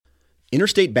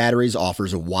Interstate Batteries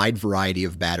offers a wide variety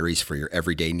of batteries for your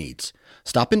everyday needs.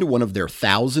 Stop into one of their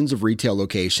thousands of retail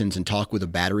locations and talk with a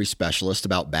battery specialist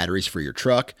about batteries for your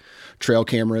truck, trail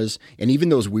cameras, and even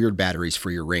those weird batteries for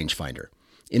your rangefinder.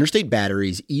 Interstate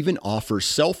Batteries even offers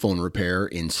cell phone repair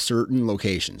in certain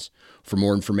locations. For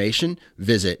more information,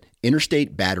 visit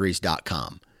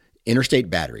interstatebatteries.com. Interstate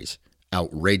Batteries,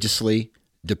 outrageously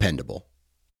dependable.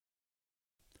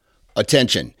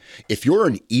 Attention! If you're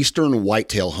an eastern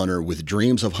whitetail hunter with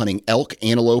dreams of hunting elk,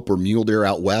 antelope, or mule deer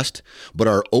out west, but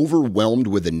are overwhelmed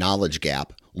with the knowledge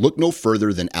gap, look no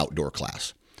further than Outdoor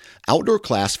Class. Outdoor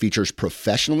Class features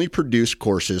professionally produced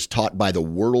courses taught by the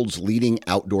world's leading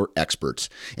outdoor experts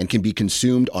and can be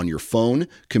consumed on your phone,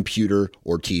 computer,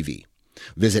 or TV.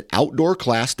 Visit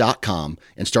outdoorclass.com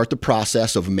and start the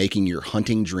process of making your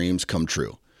hunting dreams come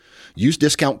true. Use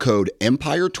discount code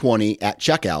EMPIRE20 at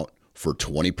checkout for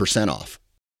 20% off.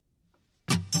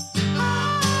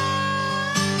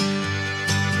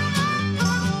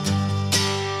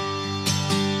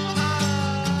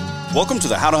 Welcome to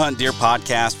the How to Hunt Deer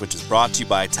podcast, which is brought to you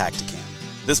by Tactacam.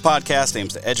 This podcast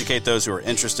aims to educate those who are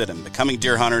interested in becoming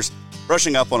deer hunters,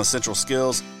 brushing up on essential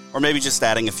skills, or maybe just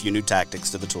adding a few new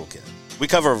tactics to the toolkit. We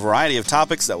cover a variety of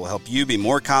topics that will help you be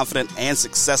more confident and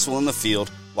successful in the field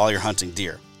while you're hunting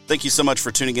deer. Thank you so much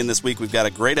for tuning in this week. We've got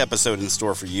a great episode in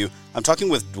store for you. I'm talking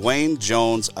with Dwayne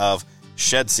Jones of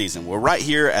Shed Season. We're right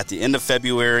here at the end of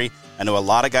February. I know a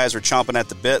lot of guys are chomping at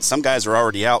the bit. Some guys are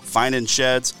already out finding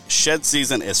sheds. Shed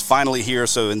Season is finally here.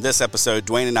 So in this episode,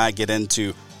 Dwayne and I get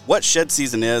into what Shed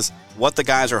Season is, what the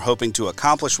guys are hoping to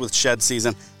accomplish with Shed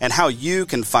Season, and how you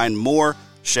can find more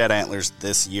shed antlers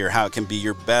this year, how it can be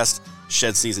your best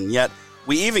shed season yet.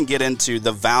 We even get into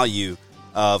the value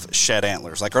of shed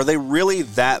antlers. Like, are they really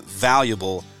that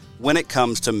valuable when it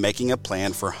comes to making a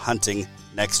plan for hunting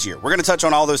next year? We're going to touch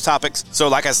on all those topics. So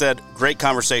like I said, great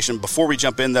conversation. Before we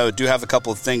jump in, though, I do have a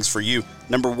couple of things for you.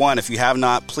 Number one, if you have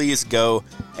not, please go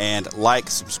and like,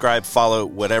 subscribe, follow,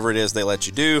 whatever it is they let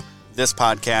you do, this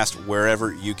podcast,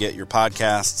 wherever you get your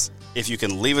podcasts. If you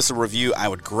can leave us a review, I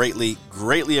would greatly,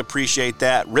 greatly appreciate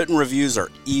that. Written reviews are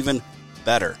even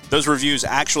better. Those reviews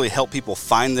actually help people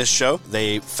find this show.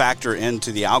 They factor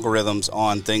into the algorithms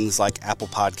on things like Apple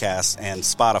Podcasts and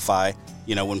Spotify.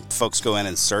 You know, when folks go in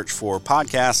and search for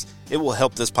podcasts, it will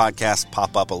help this podcast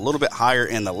pop up a little bit higher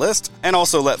in the list, and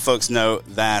also let folks know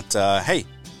that, hey,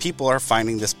 people are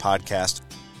finding this podcast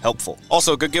helpful.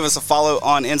 Also, go give us a follow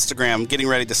on Instagram. I'm getting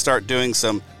ready to start doing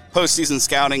some postseason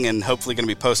scouting and hopefully going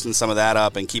to be posting some of that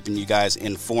up and keeping you guys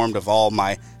informed of all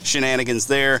my shenanigans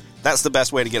there. That's the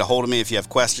best way to get a hold of me if you have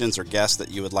questions or guests that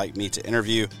you would like me to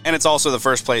interview. And it's also the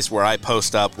first place where I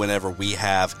post up whenever we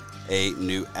have a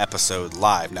new episode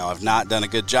live. Now, I've not done a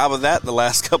good job of that the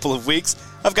last couple of weeks.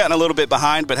 I've gotten a little bit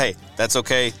behind, but hey, that's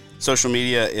okay. Social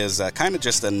media is kind of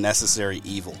just a necessary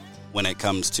evil when it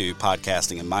comes to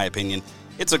podcasting, in my opinion.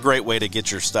 It's a great way to get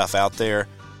your stuff out there.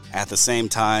 At the same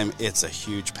time, it's a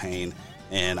huge pain,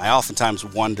 and I oftentimes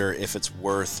wonder if it's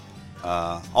worth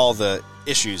all the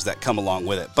issues that come along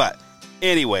with it. But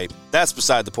anyway, that's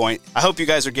beside the point. I hope you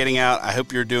guys are getting out. I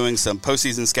hope you're doing some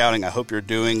postseason scouting. I hope you're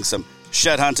doing some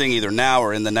shed hunting either now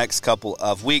or in the next couple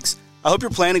of weeks. I hope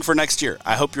you're planning for next year.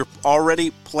 I hope you're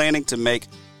already planning to make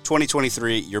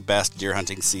 2023 your best deer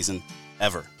hunting season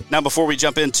ever. Now, before we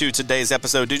jump into today's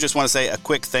episode, I do just want to say a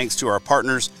quick thanks to our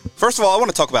partners. First of all, I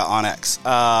want to talk about onX.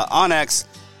 onX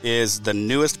is the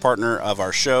newest partner of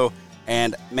our show,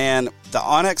 and man, the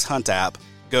onX Hunt app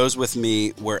goes with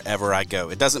me wherever I go.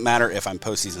 It doesn't matter if I'm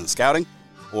postseason scouting,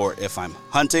 or if I'm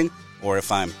hunting, or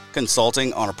if I'm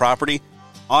consulting on a property.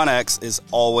 onX is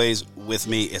always with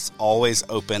me. It's always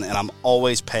open, and I'm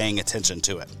always paying attention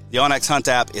to it. The onX Hunt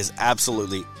app is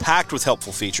absolutely packed with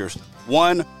helpful features.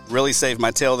 One really saved my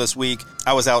tail this week.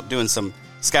 I was out doing some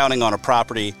scouting on a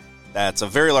property that's a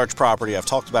very large property. I've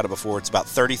talked about it before. It's about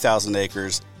 30,000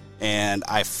 acres, and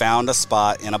I found a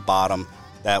spot in a bottom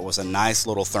that was a nice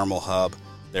little thermal hub.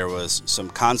 There was some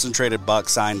concentrated buck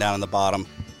sign down in the bottom.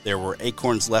 There were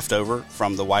acorns left over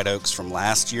from the white oaks from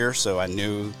last year, so I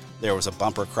knew there was a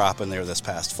bumper crop in there this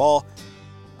past fall.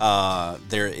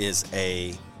 There is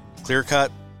a clear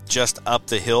cut just up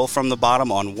the hill from the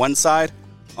bottom on one side.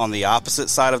 On the opposite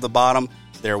side of the bottom,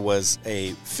 there was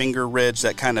a finger ridge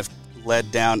that kind of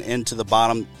led down into the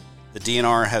bottom. The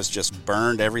DNR has just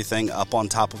burned everything up on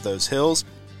top of those hills,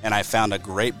 and I found a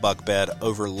great buck bed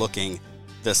overlooking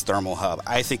this thermal hub.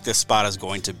 I think this spot is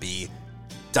going to be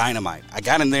dynamite. I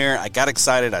got in there, I got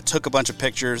excited, I took a bunch of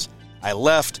pictures, I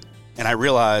left, and I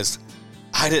realized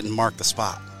I didn't mark the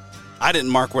spot. I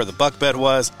didn't mark where the buck bed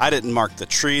was. I didn't mark the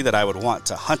tree that I would want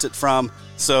to hunt it from.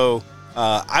 So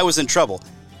I was in trouble.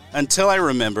 until I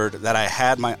remembered that I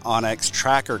had my onX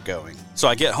tracker going. So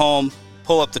I get home,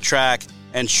 pull up the track,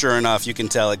 and sure enough, you can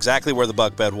tell exactly where the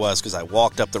buck bed was because I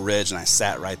walked up the ridge and I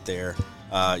sat right there.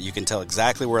 You can tell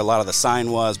exactly where a lot of the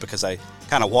sign was because I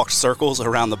kind of walked circles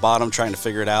around the bottom trying to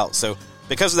figure it out. So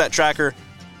because of that tracker,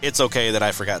 it's okay that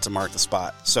I forgot to mark the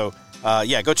spot. So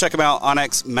go check them out,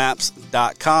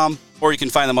 onxmaps.com, or you can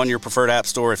find them on your preferred app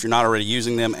store if you're not already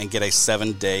using them and get a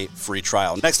 7-day free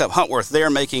trial. Next up, Huntworth. They're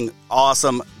making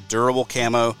awesome, durable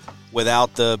camo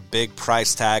without the big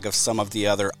price tag of some of the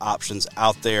other options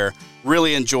out there.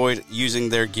 Really enjoyed using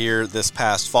their gear this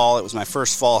past fall. It was my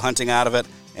first fall hunting out of it,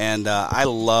 and I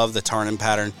love the tarnin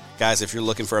pattern. Guys, if you're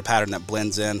looking for a pattern that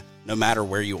blends in no matter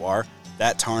where you are,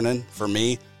 that tarnin, for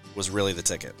me, was really the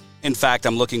ticket. In fact,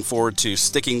 I'm looking forward to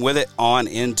sticking with it on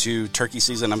into turkey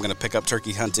season. I'm going to pick up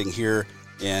turkey hunting here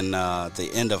in the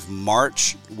end of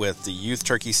March with the youth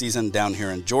turkey season down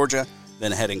here in Georgia,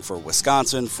 then heading for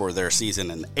Wisconsin for their season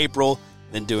in April,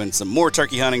 then doing some more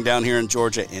turkey hunting down here in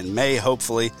Georgia in May,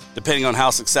 hopefully. Depending on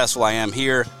how successful I am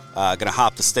here, going to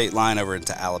hop the state line over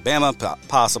into Alabama,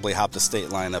 possibly hop the state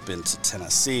line up into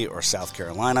Tennessee or South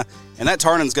Carolina. And that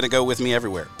tarnin's going to go with me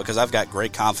everywhere because I've got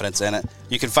great confidence in it.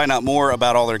 You can find out more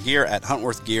about all their gear at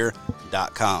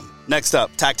huntworthgear.com. Next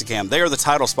up, Tactacam. They are the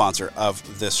title sponsor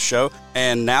of this show.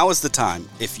 And now is the time.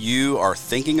 If you are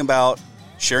thinking about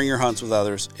sharing your hunts with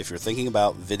others, if you're thinking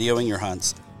about videoing your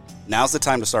hunts, now's the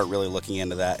time to start really looking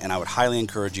into that. And I would highly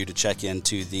encourage you to check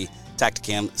into the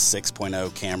Tactacam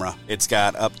 6.0 camera. It's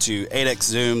got up to 8x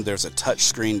zoom. There's a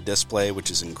touchscreen display,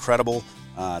 which is incredible.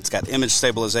 It's got image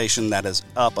stabilization that is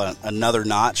up another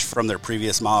notch from their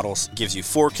previous models. Gives you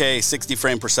 4K, 60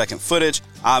 frame per second footage.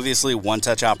 Obviously,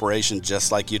 one-touch operation,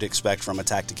 just like you'd expect from a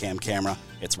Tactacam camera.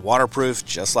 It's waterproof,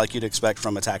 just like you'd expect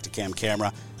from a Tactacam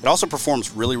camera. It also performs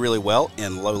really, really well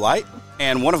in low light.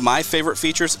 And one of my favorite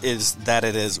features is that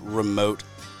it is remote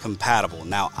compatible.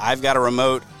 Now, I've got a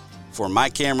remote for my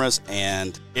cameras,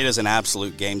 and it is an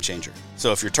absolute game changer.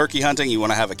 So if you're turkey hunting, you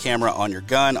want to have a camera on your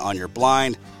gun, on your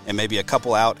blind, and maybe a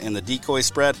couple out in the decoy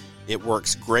spread, it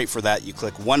works great for that. You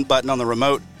click one button on the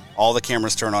remote, all the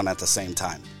cameras turn on at the same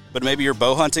time. But maybe you're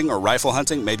bow hunting or rifle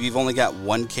hunting, maybe you've only got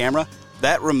one camera.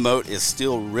 That remote is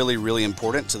still really, really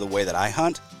important to the way that I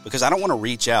hunt because I don't want to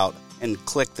reach out and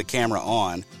click the camera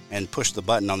on and push the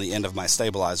button on the end of my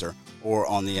stabilizer or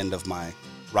on the end of my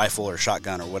rifle or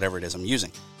shotgun or whatever it is I'm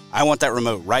using. I want that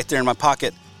remote right there in my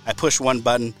pocket. I push one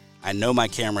button, I know my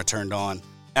camera turned on,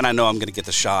 and I know I'm going to get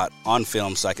the shot on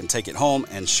film so I can take it home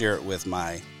and share it with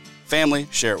my family,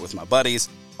 share it with my buddies,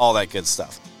 all that good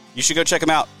stuff. You should go check them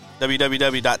out,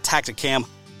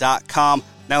 www.tactacam.com.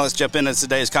 Now let's jump into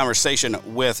today's conversation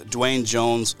with Dwayne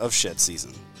Jones of Shed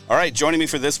Season. All right, joining me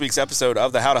for this week's episode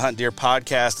of the How to Hunt Deer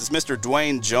podcast is Mr.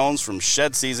 Dwayne Jones from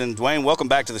Shed Season. Dwayne, welcome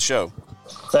back to the show.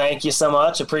 Thank you so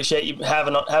much. Appreciate you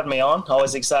having me on.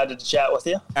 Always excited to chat with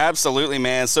you. Absolutely,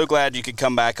 man. So glad you could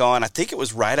come back on. I think it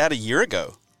was right at a year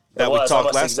ago that it we was talked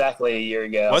almost last. Exactly a year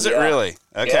ago. Was it really?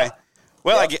 Okay. Yeah.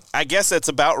 Well, Yeah. I guess that's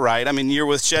about right. I mean, you're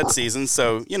with Shed Season,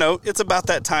 so it's about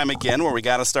that time again where we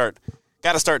got to start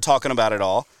talking about it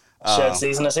all. Shed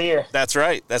season is here. That's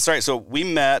right. So we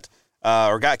met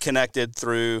or got connected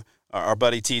through our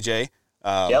buddy TJ.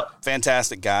 Yep.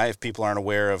 Fantastic guy. If people aren't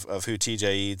aware of who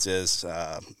TJ Eads is,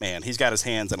 man, he's got his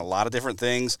hands in a lot of different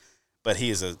things, but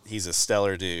he's a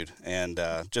stellar dude and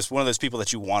just one of those people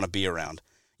that you want to be around.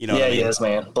 You know what I mean? He is,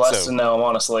 man. Blessed to know him,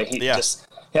 honestly. He has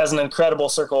an incredible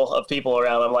circle of people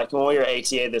around him. Like when we were at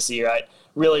ATA this year, I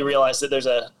really realized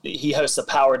that he hosts a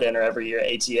power dinner every year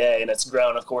at ATA, and it's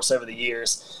grown, of course, over the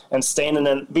years. And standing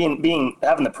and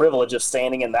having the privilege of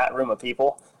standing in that room of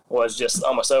people was just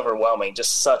almost overwhelming.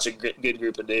 Just such a good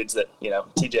group of dudes that,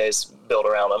 TJ's built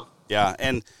around him. Yeah,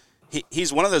 and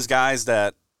he's one of those guys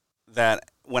that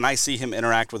when I see him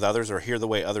interact with others or hear the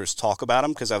way others talk about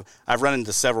him, because I've run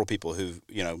into several people who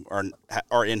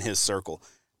are in his circle,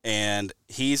 and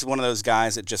he's one of those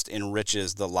guys that just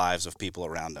enriches the lives of people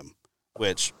around him,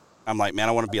 which I'm like, man,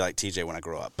 I want to be like TJ when I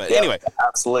grow up. But anyway.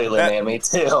 Absolutely, man. Me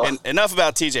too. And enough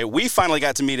about TJ. We finally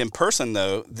got to meet in person,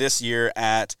 though, this year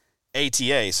at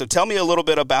ATA. So tell me a little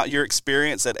bit about your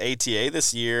experience at ATA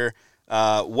this year,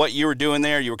 what you were doing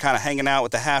there. You were kind of hanging out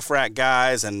with the Half Rack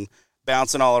guys and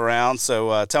bouncing all around.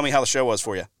 So tell me how the show was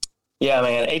for you. Yeah,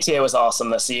 man, ATA was awesome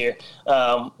this year.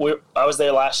 I was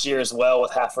there last year as well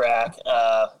with Half Rack,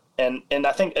 and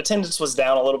I think attendance was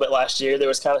down a little bit last year. There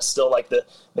was kind of still like the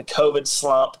COVID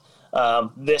slump.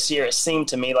 This year, it seemed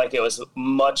to me like it was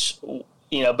much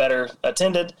better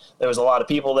attended. There was a lot of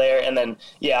people there. And then,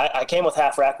 I came with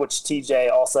Half Rack, which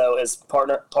TJ also is part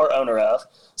owner of.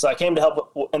 So I came to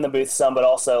help in the booth some, but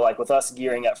also like with us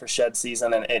gearing up for shed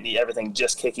season and everything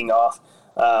just kicking off,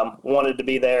 wanted to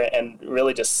be there and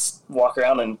really just walk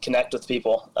around and connect with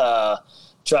people,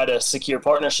 try to secure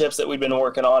partnerships that we've been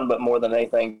working on, but more than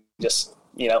anything, just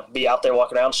be out there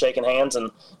walking around, shaking hands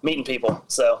and meeting people.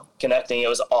 So connecting, it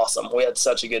was awesome. We had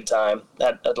such a good time.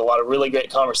 Had a lot of really great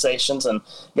conversations and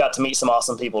got to meet some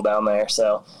awesome people down there.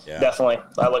 So definitely,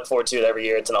 I look forward to it every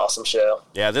year. It's an awesome show.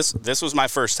 Yeah, this was my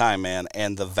first time, man.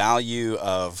 And the value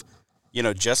of,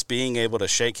 just being able to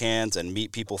shake hands and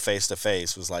meet people face to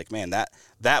face was like, man,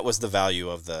 that was the value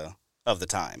of the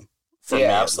time. For me,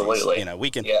 absolutely. We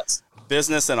can,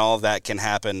 business and all of that can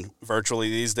happen virtually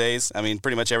these days. I mean,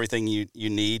 pretty much everything you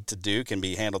need to do can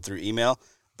be handled through email,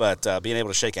 but being able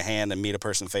to shake a hand and meet a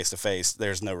person face to face,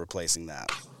 there's no replacing that.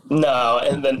 No,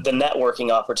 and then the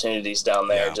networking opportunities down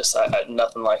there, just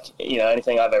nothing like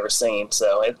anything I've ever seen.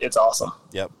 So it's awesome.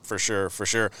 Yep, for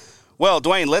sure. Well,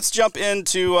 Dwayne, let's jump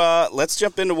into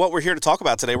what we're here to talk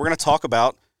about today. We're going to talk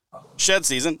about shed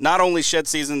season, not only shed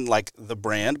season like the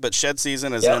brand, but shed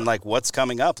season as in like what's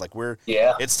coming up. Like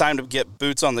it's time to get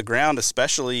boots on the ground,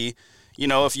 especially,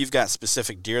 if you've got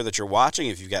specific deer that you're watching,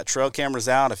 if you've got trail cameras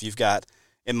out, if you've got,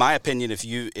 in my opinion, if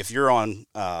you're on,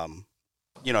 a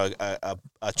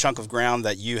chunk of ground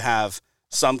that you have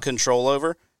some control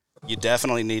over, you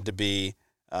definitely need to be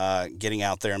getting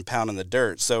out there and pounding the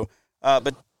dirt. So,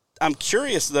 but I'm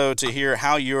curious, though, to hear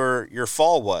how your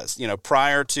fall was,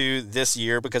 prior to this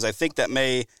year, because I think that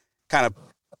may kind of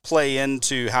play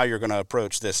into how you're going to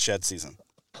approach this shed season.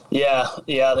 Yeah,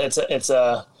 it's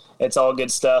all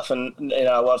good stuff, and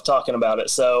I love talking about it.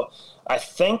 So I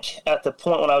think at the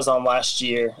point when I was on last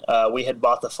year, we had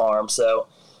bought the farm. So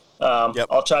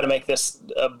I'll try to make this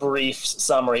a brief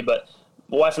summary, but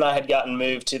my wife and I had gotten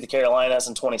moved to the Carolinas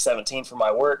in 2017 for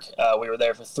my work. We were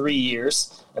there for 3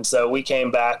 years, and so we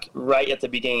came back right at the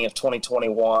beginning of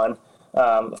 2021.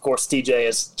 Of course, TJ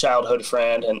is childhood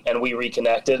friend, and we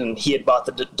reconnected, and he had bought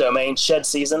the domain Shed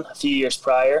Season a few years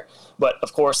prior. But,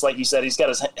 of course, like you said, he's got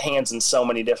his hands in so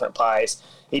many different pies.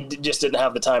 He just didn't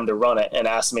have the time to run it and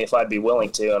asked me if I'd be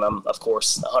willing to, and I'm, of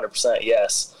course, 100%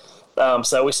 yes.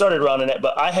 So we started running it,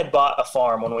 but I had bought a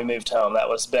farm when we moved home. That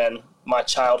was been my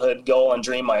childhood goal and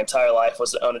dream my entire life,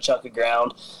 was to own a chunk of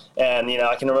ground. And,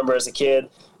 I can remember as a kid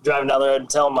driving down the road and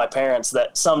telling my parents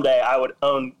that someday I would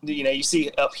own, you see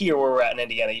up here where we're at in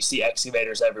Indiana, you see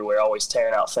excavators everywhere, always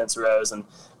tearing out fence rows and,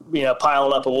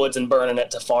 piling up the woods and burning it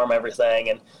to farm everything.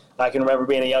 And I can remember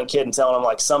being a young kid and telling them,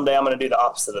 like, someday I'm going to do the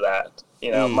opposite of that.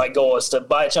 My goal is to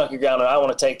buy a chunk of ground, and I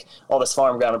want to take all this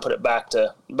farm ground and put it back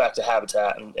to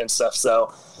habitat and stuff.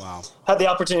 So had the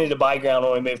opportunity to buy ground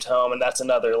when we moved home, and that's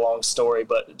another long story,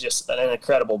 but just an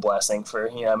incredible blessing for,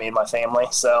 me and my family.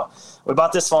 So we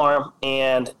bought this farm,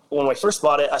 and when we first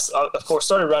bought it, I, of course,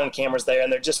 started running cameras there,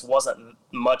 and there just wasn't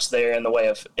much there in the way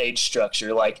of age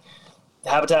structure. Like, the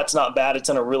habitat's not bad. It's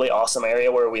in a really awesome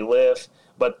area where we live.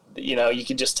 But, you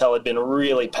could just tell it'd been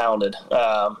really pounded.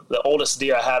 The oldest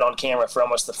deer I had on camera for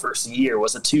almost the first year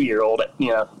was a 2-year-old,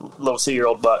 little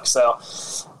 2-year-old buck. So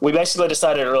we basically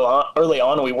decided early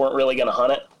on we weren't really going to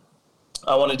hunt it.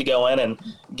 I wanted to go in and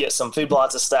get some food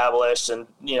plots established and,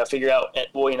 figure out,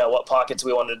 what pockets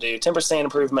we wanted to do timber stand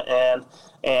improvement in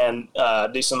and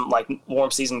do some, like,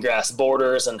 warm season grass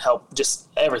borders and help just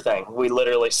everything. We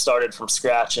literally started from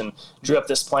scratch and drew up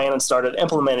this plan and started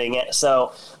implementing it.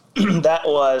 So that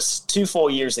was 2 full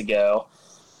years ago,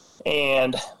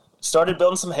 and started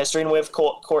building some history, and we, of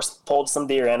course, pulled some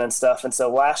deer in and stuff. And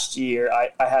so last year,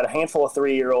 I had a handful of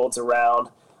 3-year-olds around.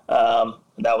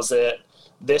 That was it.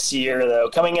 This year, though,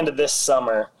 coming into this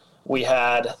summer, we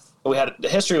had a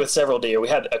history with several deer. We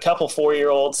had a couple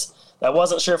 4-year-olds. I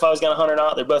wasn't sure if I was going to hunt or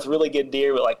not. They're both really good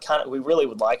deer, but we really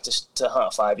would like to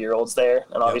hunt 5-year-olds there.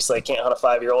 And obviously, I can't hunt a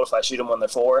 5-year-old if I shoot them when they're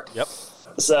 4. Yep.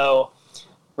 So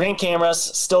ran cameras,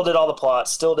 still did all the plots,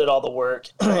 still did all the work.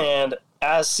 And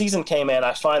as season came in,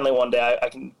 I finally one day, I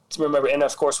can remember, and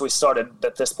of course we started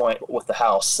at this point with the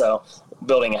house, so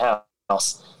building a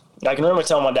house. I can remember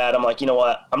telling my dad, I'm like, you know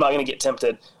what, I'm not going to get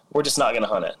tempted. We're just not going to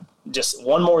hunt it. Just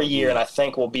one more year, and I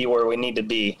think we'll be where we need to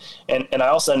be. And I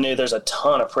also knew there's a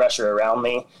ton of pressure around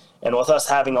me. And with us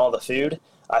having all the food,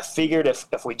 I figured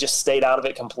if we just stayed out of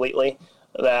it completely,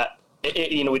 that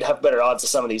we'd have better odds of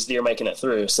some of these deer making it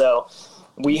through. So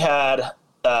we had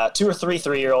 2 or 3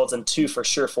 3-year-olds and 2 for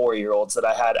sure 4-year-olds that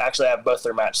I had. Actually, I have both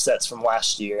their match sets from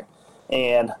last year.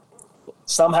 And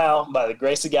somehow, by the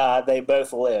grace of God, they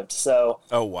both lived. So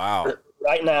oh, wow.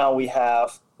 Right now we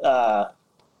have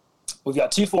we've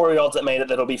got 2 4-year-olds that made it.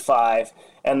 That'll be 5.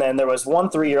 And then there was 1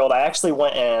 3-year-old. I actually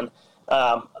went in.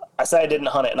 I said I didn't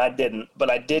hunt it, and I didn't. But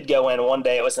I did go in one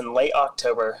day. It was in late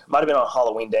October. Might have been on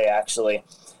Halloween Day, actually.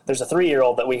 There's a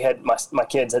 3-year-old that we had, my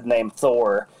kids had named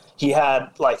Thor. He had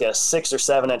like a 6 or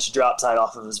 7 inch drop tine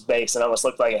off of his base and almost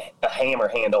looked like a hammer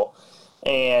handle.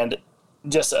 And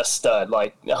just a stud,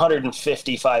 like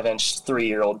 155 inch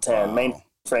 3-year-old 10,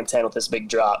 mainframe 10 with this big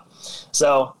drop.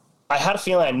 So I had a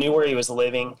feeling I knew where he was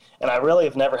living, and I really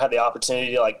have never had the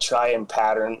opportunity to like try and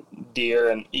pattern deer,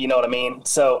 and you know what I mean?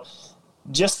 So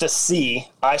just to see,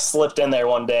 I slipped in there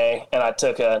one day and I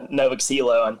took a Novix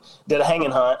Hilo and did a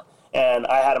hanging hunt, and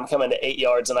I had him come into 8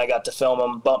 yards, and I got to film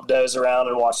him, bump does around,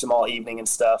 and watch him all evening and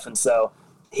stuff. And so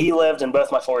he lived, and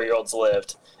both my 4-year-olds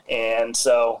lived. And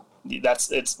so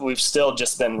we've still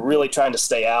just been really trying to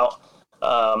stay out.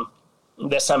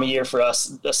 This time of year for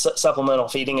us, supplemental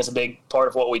feeding is a big part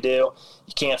of what we do.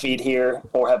 You can't feed here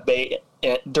or have bait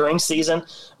during season,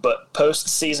 but post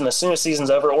season, as soon as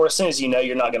season's over, or as soon as you know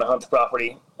you're not going to hunt the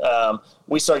property,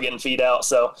 we start getting feed out.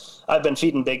 So I've been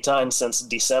feeding big time since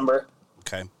December.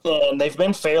 Okay. And they've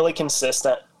been fairly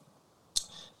consistent,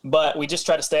 but we just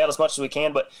try to stay out as much as we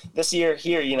can. But this year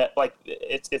here, you know, like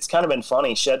it's kind of been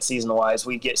funny shed season wise.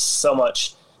 We get so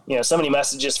much, you know, so many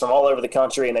messages from all over the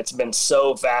country, and it's been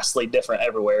so vastly different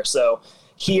everywhere. So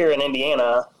here in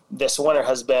Indiana, this winter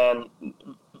has been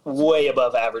way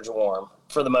above average warm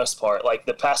for the most part. Like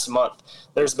the past month,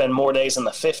 there's been more days in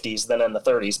the 50s than in the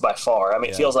 30s by far. I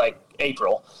mean, It feels like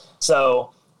April.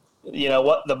 So, you know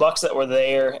what, the bucks that were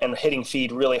there and hitting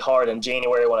feed really hard in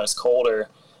January when it was colder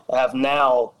have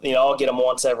now, you know, I'll get them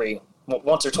once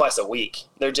or twice a week.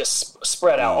 They're just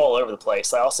spread out all over the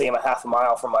place. I'll see them a half a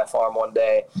mile from my farm one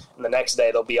day, and the next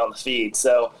day they'll be on the feed.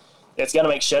 So it's going to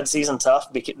make shed season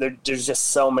tough because there's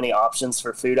just so many options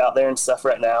for food out there and stuff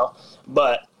right now.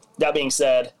 But that being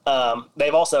said,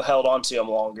 they've also held on to them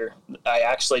longer. I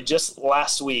actually just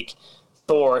last week,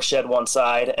 Thor shed one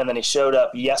side, and then he showed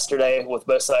up yesterday with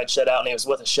both sides shed out, and he was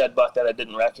with a shed buck that I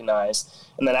didn't recognize.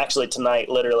 And then actually tonight,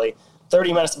 literally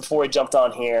 30 minutes before he jumped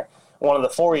on here, one of the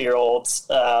 4-year-olds,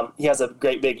 he has a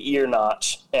great big ear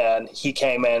notch, and he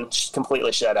came in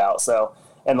completely shed out. So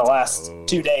in the last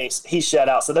 2 days, he's shed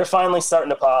out. So they're finally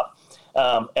starting to pop.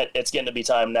 It's getting to be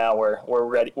time now where we're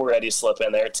ready to slip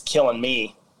in there. It's killing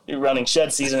me running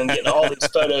shed season and getting all these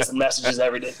photos and messages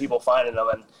every day, people finding them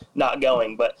and not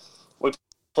going. But we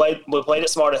played it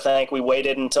smart, I think. We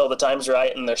waited until the time's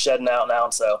right, and they're shedding out now.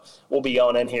 So we'll be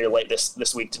going in here late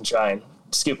this week to try and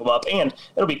scoop them up. And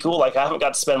it'll be cool. Like, I haven't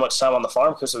got to spend much time on the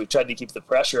farm because we've tried to keep the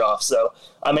pressure off. So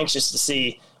I'm anxious to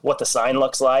see what the sign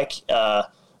looks like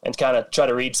and kind of try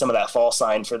to read some of that fall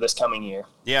sign for this coming year.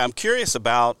 Yeah, I'm curious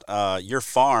about your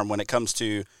farm when it comes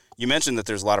to, you mentioned that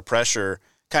there's a lot of pressure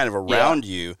kind of around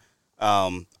you.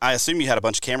 I assume you had a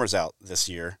bunch of cameras out this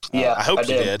year. Yeah, I hope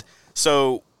you did.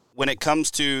 So when it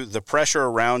comes to the pressure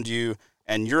around you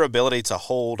and your ability to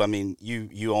hold, I mean,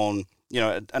 you own, you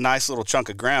know, a nice little chunk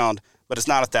of ground, but it's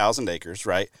not 1,000 acres,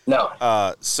 right?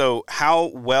 No. So how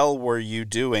well were you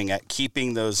doing at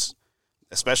keeping those,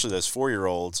 especially those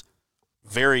 4-year-olds,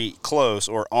 very close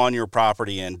or on your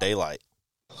property in daylight?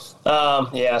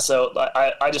 Yeah, so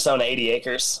I just own 80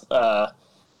 acres. I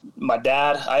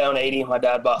own 80. My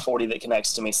dad bought 40 that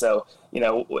connects to me. So, you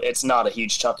know, it's not a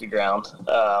huge chunk of ground.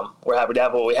 We're happy to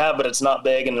have what we have, but it's not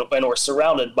big, and we're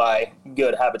surrounded by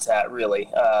good habitat, really.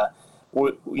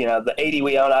 You know, the 80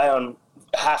 we own, I own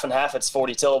half and half. It's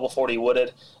 40 tillable, 40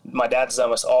 wooded. My dad's is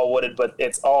almost all wooded, but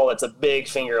it's a big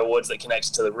finger of woods that connects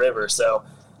to the river. So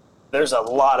there's a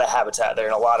lot of habitat there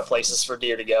and a lot of places for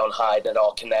deer to go and hide, and it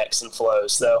all connects and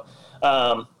flows. So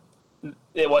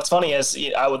what's funny is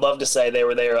I would love to say they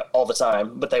were there all the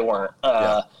time, but they weren't.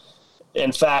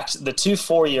 In fact, the 2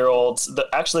 4-year-olds,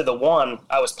 actually the one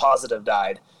I was positive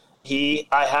died.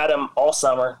 I had him all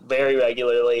summer very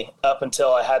regularly up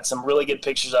until I had some really good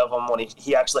pictures of him when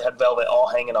he actually had velvet all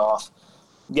hanging off.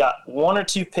 Got 1 or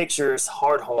 2 pictures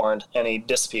hard-horned, and he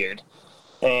disappeared.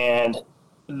 And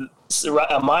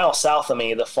a mile south of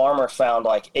me, the farmer found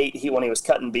like 8, when he was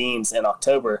cutting beans in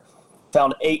October,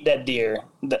 found 8 dead deer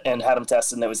and had them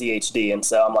tested, and it was EHD. And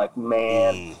so I'm like,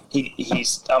 man, I'm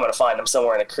going to find him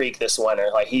somewhere in a creek this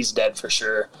winter. Like, he's dead for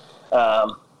sure.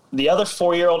 The other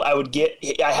 4-year-old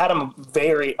I had him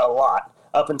a lot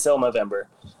up until November.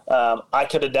 I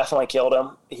could have definitely killed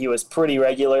him. He was pretty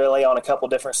regularly on a couple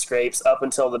different scrapes up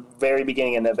until the very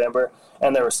beginning of November.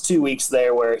 And there was 2 weeks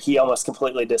there where he almost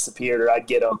completely disappeared, or I'd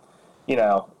get him, you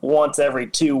know, once every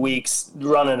 2 weeks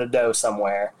running a doe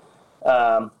somewhere.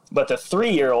 But the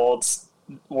 3-year-olds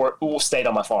stayed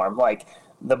on my farm. Like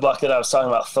the buck that I was talking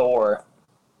about, Thor,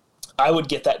 I would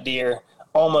get that deer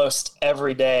almost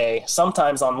every day,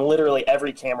 sometimes on literally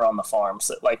every camera on the farm.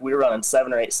 So like we were running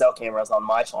 7 or 8 cell cameras on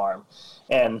my farm,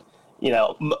 and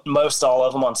most all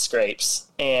of them on scrapes.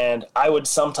 And I would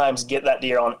sometimes get that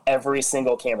deer on every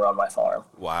single camera on my farm.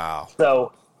 Wow.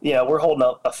 So, we're holding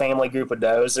a family group of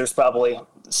does. There's probably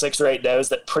 6 or 8 does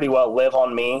that pretty well live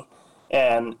on me,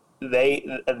 and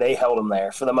they held him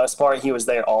there. For the most part, he was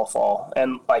there all fall.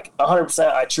 And like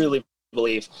 100%, I truly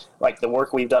believe like the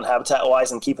work we've done habitat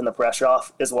wise and keeping the pressure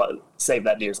off is what saved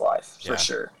that deer's life for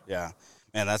sure. Yeah,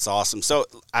 man, that's awesome. So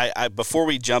I before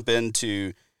we jump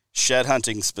into shed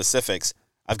hunting specifics,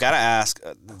 I've got to ask,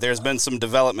 there's been some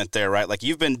development there, right? Like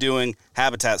you've been doing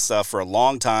habitat stuff for a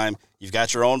long time. You've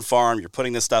got your own farm. You're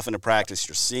putting this stuff into practice.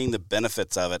 You're seeing the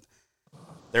benefits of it.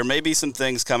 There may be some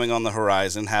things coming on the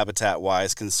horizon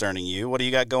habitat-wise concerning you. What do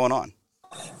you got going on?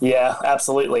 Yeah,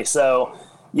 absolutely. So,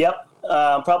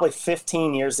 probably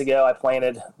 15 years ago, I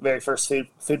planted very first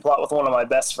food plot with one of my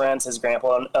best friends. His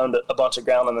grandpa owned a bunch of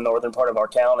ground in the northern part of our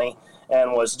county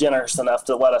and was generous enough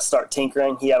to let us start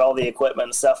tinkering. He had all the equipment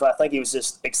and stuff, and I think he was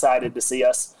just excited to see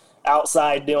us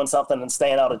outside doing something and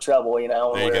staying out of trouble, when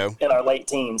we're in our late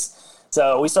teens.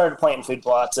 So we started planting food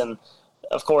plots, and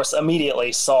of course,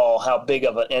 immediately saw how big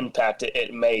of an impact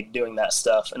it made doing that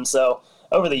stuff. And so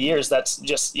over the years, that's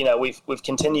just, we've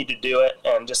continued to do it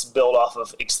and just build off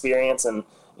of experience and,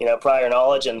 prior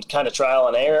knowledge and kind of trial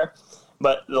and error.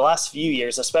 But the last few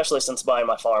years, especially since buying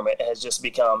my farm, it has just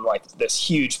become like this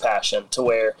huge passion to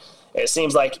where it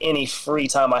seems like any free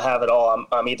time I have at all,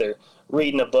 I'm either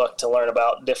reading a book to learn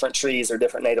about different trees or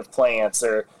different native plants,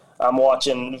 or I'm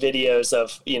watching videos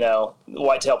of,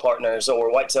 Whitetail Partners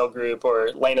or Whitetail Group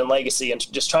or Lane and Legacy,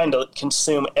 and just trying to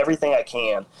consume everything I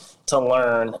can to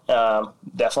learn.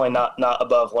 Definitely not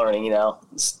above learning, all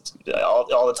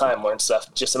the time, learn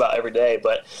stuff just about every day.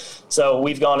 But so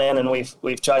we've gone in and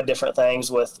we've tried different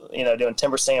things with, doing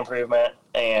timber stand improvement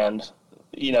and,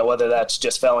 whether that's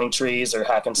just felling trees or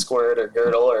hack and squirt or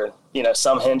girdle or,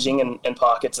 some hinging and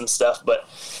pockets and stuff. But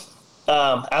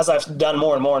as I've done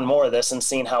more and more and more of this and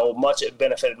seen how much it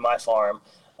benefited my farm,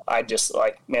 I just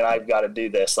I've got to do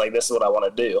this. Like, this is what I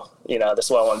want to do. This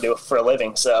is what I want to do for a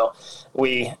living. So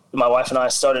my wife and I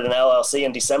started an LLC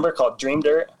in December called Dream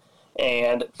Dirt.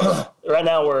 And right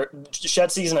now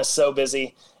shed season is so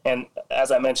busy. And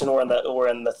as I mentioned, we're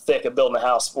in the thick of building a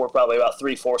house. We're probably about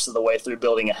 3/4 of the way through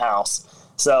building a house.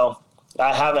 So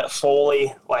I haven't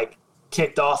fully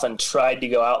kicked off and tried to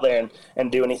go out there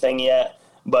and do anything yet.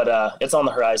 But it's on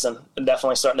the horizon.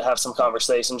 Definitely starting to have some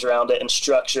conversations around it and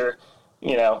structure,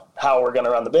 how we're going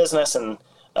to run the business and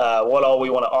what all we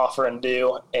want to offer and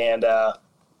do. And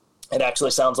it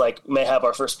actually sounds like we may have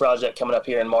our first project coming up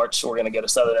here in March. We're going to go to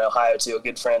Southern Ohio to a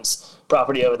good friend's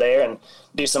property over there and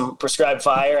do some prescribed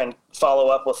fire and follow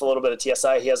up with a little bit of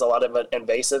TSI. He has a lot of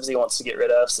invasives he wants to get rid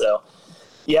of. So,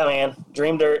 yeah, man,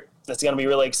 Dream Dirt. It's going to be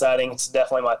really exciting. It's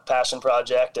definitely my passion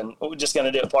project, and we're just going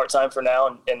to do it part-time for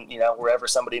now and wherever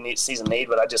somebody sees a need,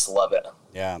 but I just love it.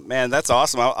 Yeah, man, that's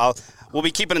awesome. We'll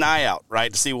be keeping an eye out,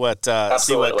 right, to see what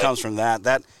comes from that.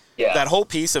 That whole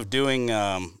piece of doing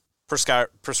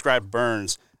prescribed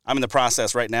burns, I'm in the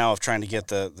process right now of trying to get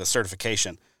the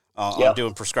certification on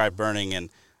doing prescribed burning. And,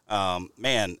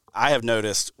 man, I have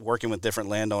noticed working with different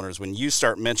landowners, when you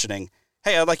start mentioning,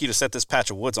 hey, I'd like you to set this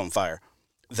patch of woods on fire,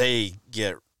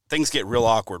 things get real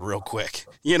awkward real quick,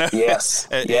 Yes.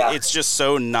 It's just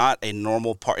so not a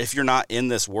normal part. If you're not in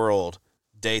this world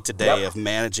day to day of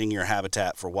managing your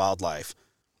habitat for wildlife,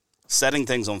 setting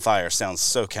things on fire sounds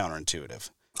so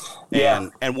counterintuitive. Yeah.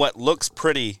 And what looks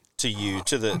pretty to you,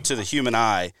 to the human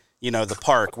eye, the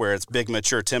park where it's big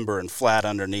mature timber and flat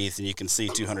underneath and you can see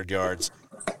 200 yards,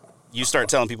 you start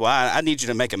telling people, I need you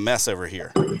to make a mess over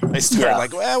here. They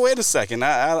start well, wait a second.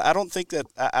 I don't think that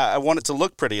I want it to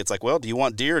look pretty. It's like, well, do you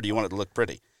want deer or do you want it to look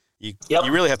pretty? You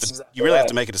really have to have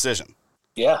to make a decision.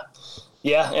 Yeah.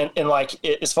 Yeah. And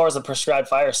as far as the prescribed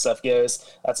fire stuff goes,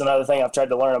 that's another thing I've tried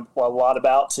to learn a lot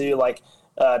about too.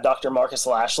 Dr. Marcus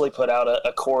Lashley put out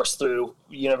a course through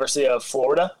University of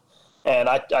Florida. And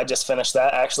I just finished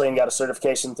that actually and got a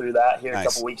certification through that here a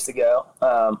couple weeks ago.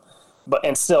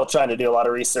 And still trying to do a lot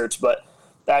of research. But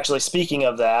actually, speaking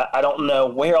of that, I don't know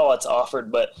where all it's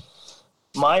offered, but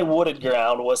my wooded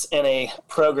ground was in a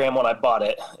program when I bought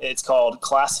it. It's called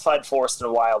Classified Forest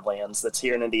and Wildlands. That's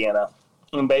here in Indiana.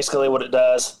 And basically what it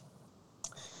does,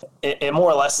 it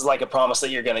more or less is like a promise that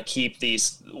you're going to keep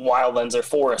these wildlands or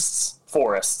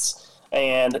forests.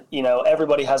 And,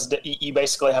 everybody you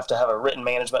basically have to have a written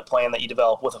management plan that you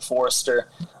develop with a forester.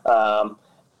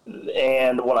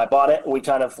 And when I bought it, we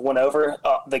kind of went over,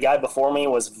 the guy before me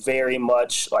was very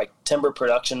much timber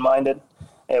production minded.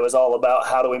 It was all about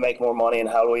how do we make more money and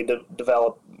how do we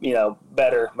develop,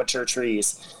 better mature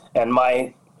trees. And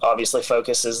my obviously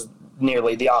focus is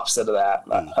nearly the opposite of that.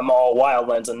 I'm all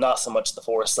wildlands and not so much the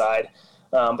forest side,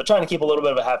 but trying to keep a little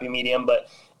bit of a happy medium. But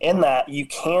in that, you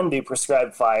can do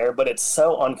prescribed fire, but it's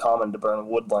so uncommon to burn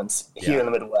woodlands here in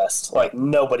the Midwest. Like,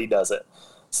 nobody does it.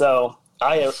 So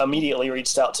I immediately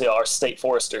reached out to our state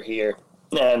forester here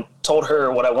and told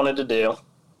her what I wanted to do.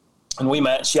 And we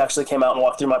met. She actually came out and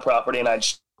walked through my property, and I'd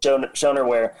shown her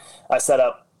where I set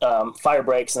up fire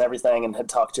breaks and everything and had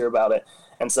talked to her about it.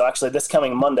 And so actually this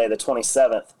coming Monday, the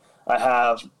 27th, I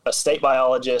have a state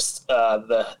biologist, one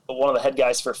of the head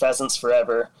guys for Pheasants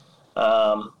Forever,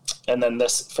 and then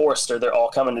this forester. They're all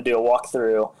coming to do a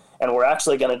walkthrough, and we're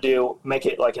actually going to make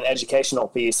it like an educational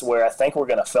piece where I think we're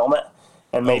going to film it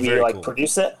and maybe cool.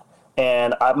 Produce it.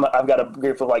 And I've got a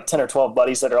group of like 10 or 12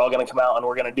 buddies that are all going to come out, and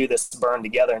we're going to do this burn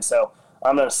together. And so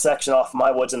I'm going to section off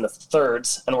my woods into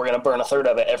thirds, and we're going to burn a third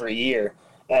of it every year.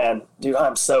 And dude,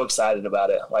 I'm so excited about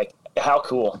it. Like, how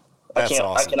cool. Awesome.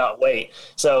 I cannot wait.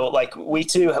 So like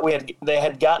they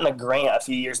had gotten a grant a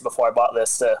few years before I bought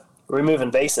this to remove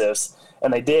invasives,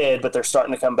 and they did, but they're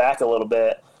starting to come back a little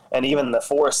bit. And even the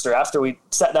forester, after we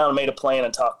sat down and made a plan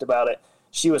and talked about it,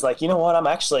 she was like, you know what, I'm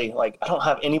actually like, I don't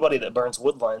have anybody that burns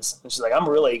woodlands. And she's like, I'm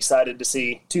really excited to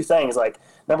see two things. Like,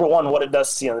 number one, what it does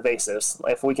to see invasives,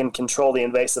 if we can control the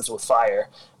invasives with fire.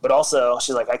 But also,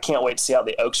 she's like, I can't wait to see how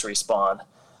the oaks respond.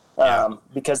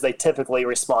 Because they typically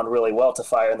respond really well to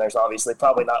fire, and there's obviously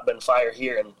probably not been fire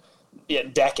here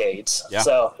in decades. Yeah.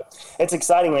 So it's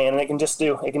exciting, man, and it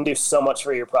can do so much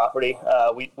for your property.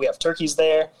 We have turkeys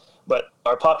there, but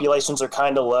our populations are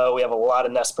kind of low. We have a lot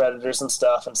of nest predators and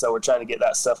stuff, and so we're trying to get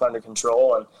that stuff under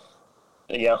control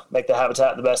and make the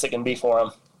habitat the best it can be for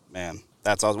them. Man,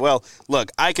 that's awesome. Well,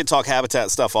 look, I could talk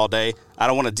habitat stuff all day. I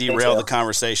don't want to derail the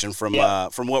conversation from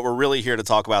what we're really here to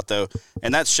talk about, though,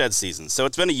 and that's shed season. So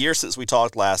it's been a year since we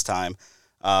talked last time.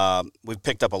 We've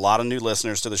picked up a lot of new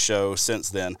listeners to the show since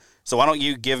then. So why don't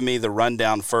you give me the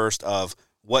rundown first of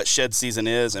what shed season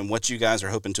is and what you guys are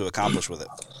hoping to accomplish with it?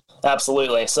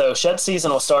 Absolutely. So shed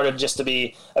season was started just to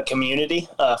be a community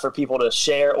for people to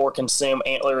share or consume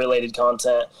antler-related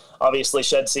content. Obviously,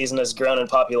 shed season has grown in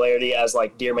popularity as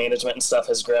like deer management and stuff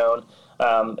has grown.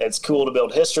 It's cool to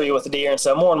build history with the deer, and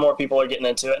so more and more people are getting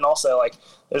into it. And also, like,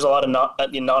 there's a lot of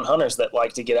non-hunters that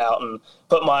like to get out and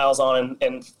put miles on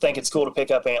and think it's cool to pick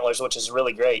up antlers, which is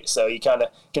really great. So you kind of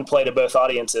can play to both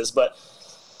audiences. But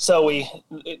so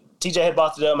TJ had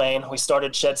bought the domain. We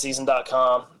started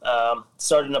shedseason.com,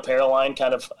 started an apparel line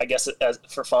kind of, I guess,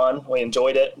 for fun. We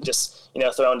enjoyed it, just,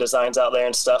 throwing designs out there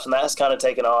and stuff. And that has kind of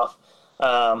taken off.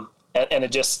 And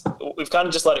we've kind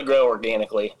of just let it grow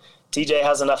organically. TJ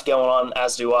has enough going on,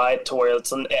 as do I, to where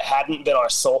it hadn't been our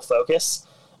sole focus.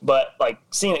 But like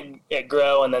seeing it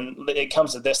grow, and then it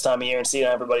comes to this time of year and seeing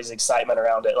everybody's excitement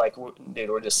around it, like, dude,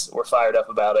 we're fired up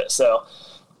about it. So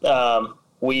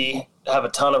we have a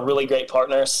ton of really great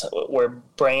partners. We're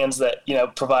brands that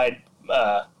provide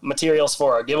materials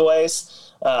for our giveaways,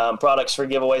 products for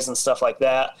giveaways and stuff like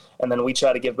that. And then we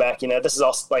try to give back. This is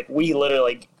also like we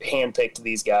literally handpicked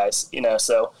these guys.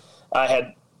 So I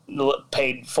had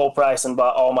paid full price and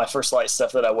bought all my First Light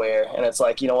stuff that I wear, and it's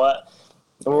like, you know what?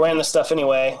 We're wearing this stuff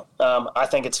anyway. I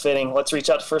think it's fitting. Let's reach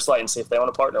out to First Light and see if they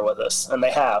want to partner with us. And they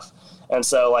have. And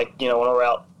so, like, when we're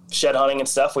out shed hunting and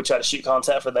stuff, we try to shoot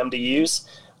content for them to use.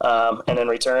 And in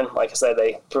return, like I said,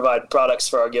 they provide products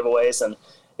for our giveaways, and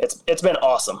it's been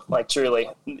awesome. Like, truly.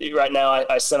 Right now,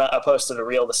 I posted a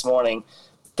reel this morning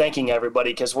thanking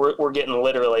everybody, because we're getting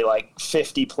literally like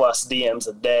 50 plus DMs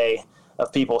a day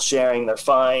of people sharing their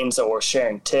finds or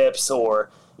sharing tips, or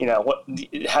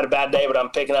had a bad day, but I'm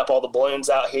picking up all the balloons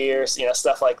out here,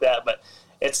 stuff like that. But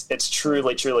it's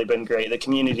truly been great. The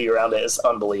community around it is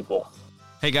unbelievable.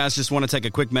 Hey guys, just want to take a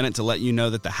quick minute to let you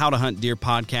know that the How to Hunt Deer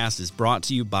podcast is brought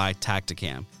to you by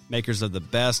Tactacam, makers of the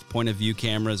best point-of-view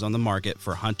cameras on the market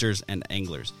for hunters and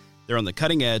anglers. They're on the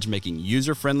cutting edge, making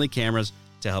user-friendly cameras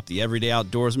to help the everyday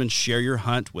outdoorsman share your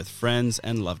hunt with friends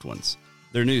and loved ones.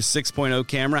 Their new 6.0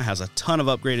 camera has a ton of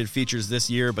upgraded features this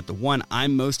year, but the one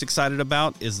I'm most excited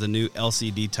about is the new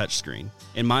LCD touchscreen.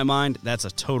 In my mind, that's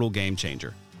a total game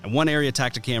changer. And one area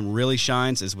Tactacam really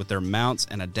shines is with their mounts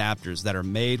and adapters that are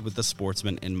made with the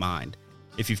sportsman in mind.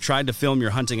 If you've tried to film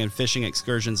your hunting and fishing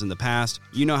excursions in the past,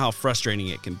 you know how frustrating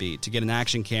it can be to get an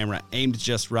action camera aimed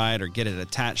just right or get it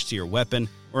attached to your weapon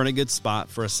or in a good spot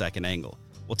for a second angle.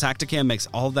 Well, Tactacam makes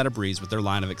all of that a breeze with their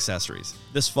line of accessories.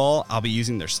 This fall, I'll be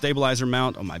using their stabilizer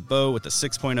mount on my bow with the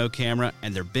 6.0 camera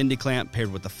and their bendy clamp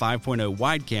paired with the 5.0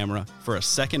 wide camera for a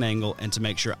second angle and to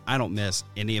make sure I don't miss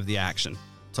any of the action.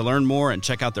 To learn more and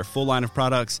check out their full line of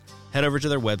products, head over to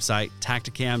their website,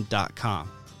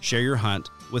 tactacam.com. Share your hunt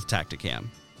with Tactacam.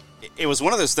 It was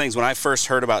one of those things when I first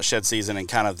heard about shed season and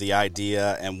kind of the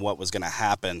idea and what was going to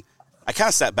happen, I kind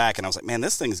of sat back and I was like, man,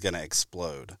 this thing's going to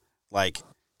explode. Like,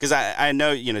 because I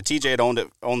know, TJ had owned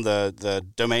the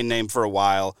domain name for a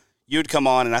while. You would come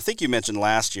on, and I think you mentioned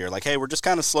last year, like, hey, we're just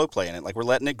kind of slow playing it. Like, we're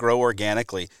letting it grow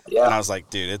organically. Yeah. And I was like,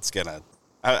 dude, it's going to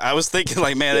 – I was thinking,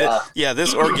 like, man,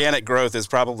 this organic growth is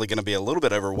probably going to be a little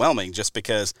bit overwhelming just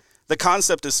because the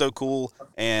concept is so cool.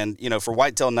 And, for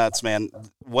whitetail nuts, man,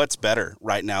 what's better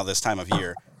right now this time of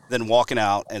year than walking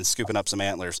out and scooping up some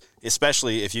antlers,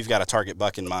 especially if you've got a target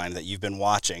buck in mind that you've been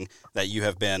watching, that you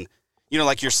have been,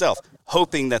 like yourself,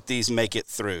 hoping that these make it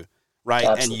through. Right.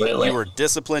 Absolutely. And you were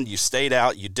disciplined. You stayed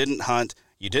out. You didn't hunt.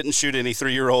 You didn't shoot any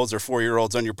 3-year-olds or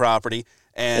 4-year-olds on your property.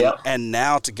 And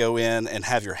now to go in and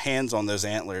have your hands on those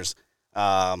antlers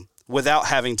without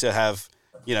having to have,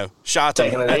 shot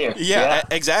them.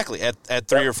 Exactly. At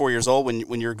 3 or 4 years old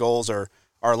when your goals are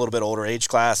a little bit older age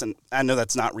class. And I know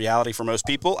that's not reality for most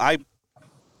people. I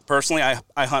personally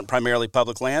hunt primarily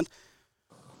public land.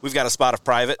 We've got a spot of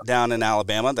private down in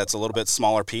Alabama that's a little bit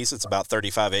smaller piece. It's about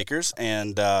 35 acres.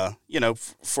 And,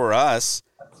 for us,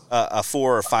 a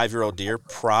 4 or 5-year-old deer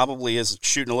probably is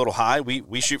shooting a little high.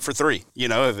 We shoot for 3.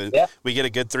 If we get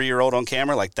a good 3-year-old on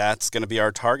camera, like that's going to be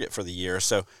our target for the year.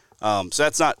 So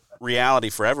that's not reality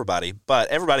for everybody, but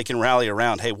everybody can rally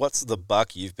around, hey, what's the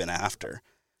buck you've been after?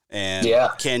 And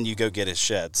can you go get his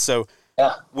shed? So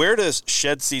where does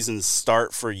shed season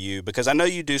start for you? Because I know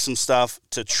you do some stuff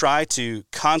to try to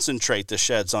concentrate the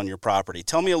sheds on your property.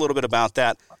 Tell me a little bit about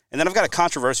that. And then I've got a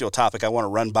controversial topic I want to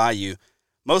run by you,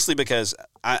 mostly because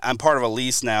I'm part of a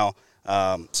lease now.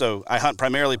 So I hunt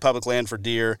primarily public land for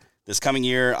deer. This coming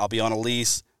year, I'll be on a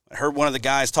lease. I heard one of the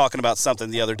guys talking about something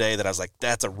the other day that I was like,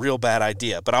 that's a real bad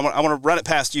idea. But I want to run it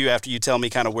past you after you tell me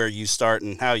kind of where you start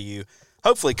and how you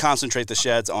hopefully concentrate the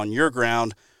sheds on your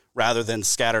ground rather than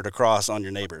scattered across on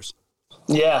your neighbors.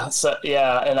 Yeah.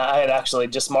 And I had actually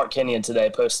just Mark Kenyon today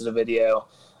posted a video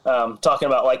talking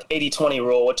about like 80-20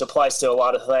 rule, which applies to a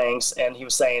lot of things. And he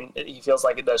was saying he feels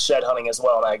like it does shed hunting as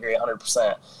well. And I agree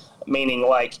 100%, meaning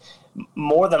like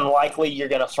more than likely you're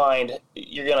going to find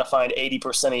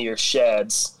 80% of your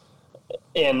sheds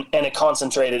in a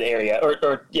concentrated area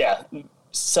or.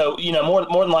 So, more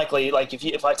than likely, like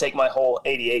if I take my whole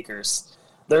 80 acres,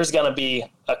 there's going to be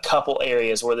a couple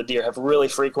areas where the deer have really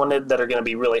frequented that are going to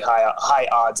be really high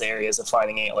odds areas of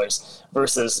finding antlers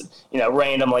versus,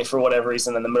 randomly for whatever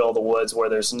reason in the middle of the woods where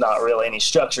there's not really any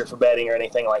structure for bedding or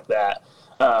anything like that.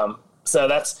 So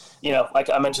that's, like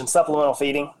I mentioned, supplemental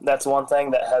feeding. That's one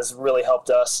thing that has really helped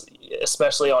us,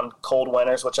 especially on cold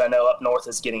winters, which I know up north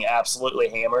is getting absolutely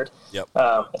hammered. Yep.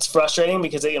 It's frustrating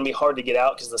because it can be hard to get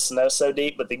out because the snow's so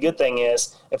deep. But the good thing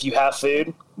is if you have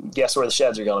food, guess where the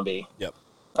sheds are going to be? Yep.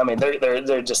 I mean,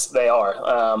 they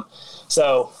are.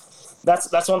 So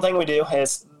that's one thing we do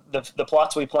is the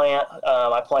plots we plant.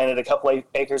 I planted a couple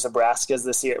acres of brassicas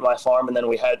this year at my farm, and then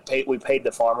we paid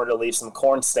the farmer to leave some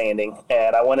corn standing.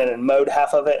 And I went in and mowed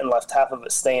half of it and left half of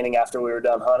it standing after we were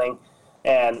done hunting.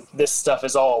 And this stuff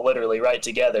is all literally right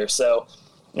together. So,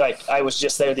 like, I was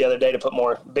just there the other day to put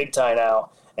more big tine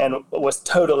out, and was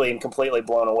totally and completely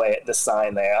blown away at the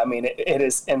sign there. I mean, it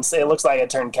is, and it looks like it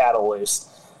turned cattle loose.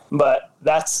 But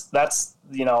that's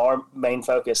our main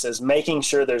focus is making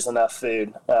sure there's enough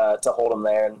food to hold them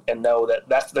there and know that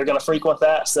they're going to frequent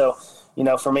that. So,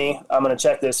 for me, I'm going to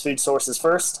check those food sources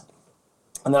first,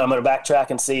 and then I'm going to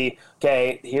backtrack and see,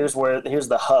 okay, here's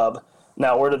the hub.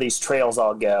 Now, where do these trails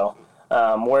all go?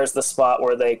 Where's the spot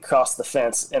where they cross the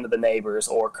fence into the neighbors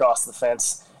or cross the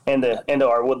fence into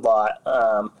our woodlot?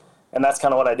 And that's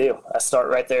kind of what I do. I start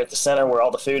right there at the center where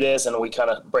all the food is, and we kind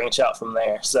of branch out from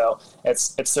there. So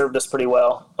it's served us pretty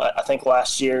well. I think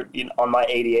last year on my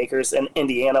 80 acres in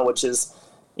Indiana, which is,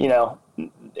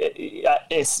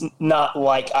 it's not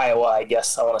like Iowa, I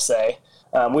guess I want to say.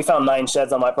 We found 9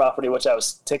 sheds on my property, which I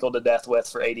was tickled to death with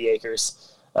for 80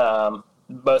 acres. Both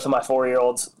of my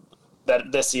 4-year-olds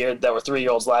this year that were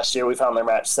 3-year-olds last year, we found their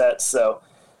match sets. So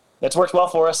it's worked well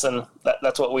for us, and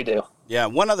that's what we do. Yeah,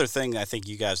 one other thing I think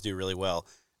you guys do really well,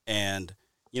 and,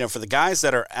 for the guys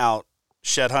that are out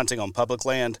shed hunting on public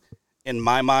land, in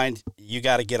my mind, you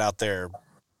got to get out there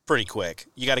pretty quick.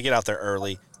 You got to get out there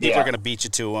early. People are going to beat you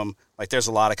to them. Like, there's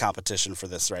a lot of competition for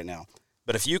this right now.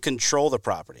 But if you control the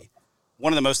property,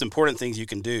 one of the most important things you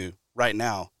can do right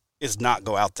now is not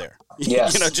go out there.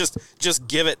 Yes. Just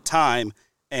give it time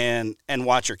and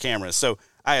watch your cameras. So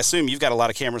I assume you've got a lot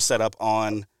of cameras set up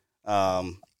on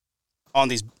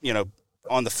these,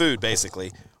 on the food,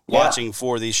 basically, watching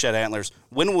for these shed antlers.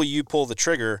 When will you pull the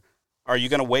trigger are you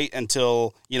going to wait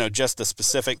until, just the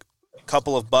specific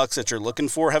couple of bucks that you're looking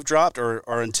for have dropped, or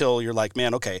until you're like,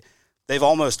 man, okay, they've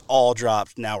almost all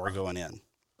dropped, now we're going in?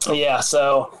 Yeah,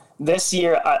 so this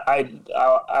year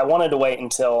I wanted to wait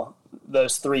until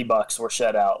those 3 bucks were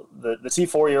shed out, the 2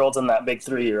 4-year-olds and that big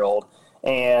 3-year-old.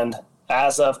 And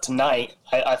as of tonight,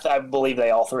 I believe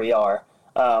they all 3 are.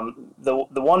 The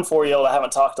 1 4-year-old I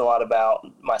haven't talked a lot about,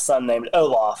 my son named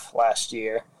Olaf last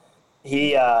year.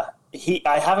 I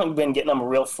haven't been getting them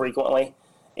real frequently,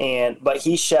 but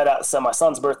he shed out. So my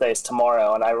son's birthday is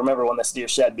tomorrow, and I remember when this deer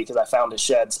shed because I found his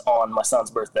sheds on my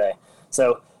son's birthday.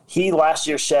 So he last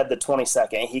year shed the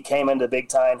 22nd. He came into big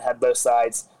time, had both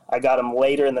sides. I got him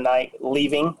later in the night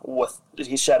leaving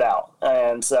he shed out.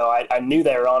 And so I knew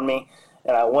they were on me,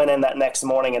 and I went in that next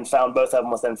morning and found both of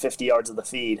them within 50 yards of the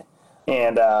feed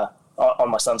and on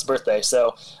my son's birthday.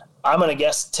 So I'm going to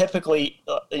guess typically,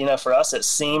 for us, it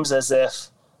seems as if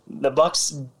the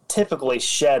bucks typically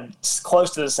shed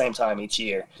close to the same time each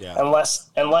year, unless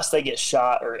they get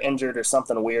shot or injured or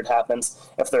something weird happens.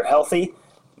 If they're healthy,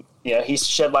 he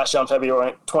shed last year on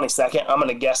February 22nd. I'm going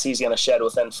to guess he's going to shed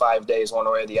within 5 days,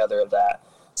 one way or the other of that.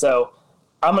 So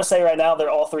I'm going to say right now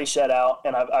they're all 3 shed out,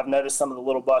 and I've noticed some of the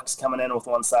little bucks coming in with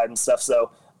one side and stuff.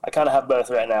 So I kind of have both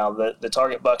right now. The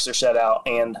target bucks are shed out,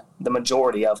 and the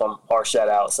majority of them are shed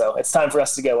out. So it's time for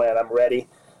us to go in. I'm ready.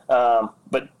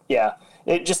 But yeah,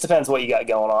 it just depends what you got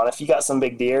going on. If you got some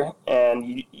big deer,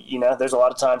 and there's a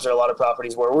lot of times there are a lot of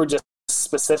properties where we're just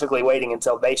specifically waiting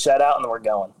until they shed out and then we're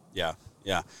going.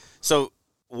 Yeah. So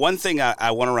one thing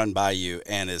I want to run by you,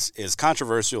 and is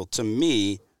controversial to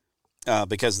me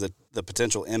because the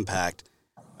potential impact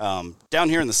down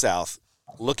here in the South,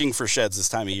 looking for sheds this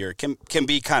time of year can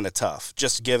be kind of tough,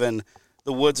 just given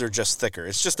the woods are just thicker.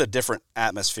 It's just a different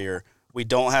atmosphere. We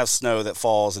don't have snow that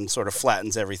falls and sort of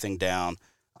flattens everything down.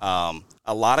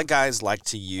 A lot of guys like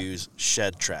to use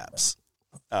shed traps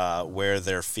where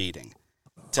they're feeding.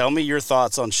 Tell me your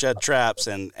thoughts on shed traps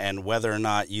and whether or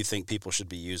not you think people should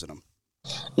be using them.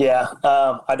 Yeah,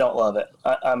 I don't love it.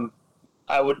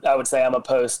 I would say I'm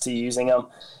opposed to using them.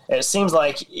 It seems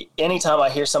like anytime I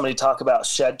hear somebody talk about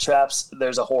shed traps,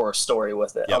 there's a horror story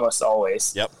with it, almost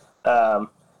always. Yep.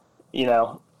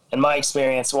 In my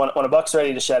experience, when a buck's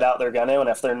ready to shed out, they're going to, and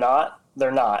if they're not,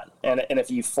 they're not. And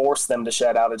if you force them to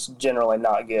shed out, it's generally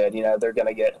not good. They're going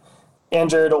to get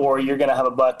injured, or you're going to have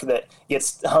a buck that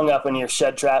gets hung up in your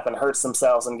shed trap and hurts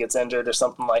themselves and gets injured or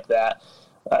something like that.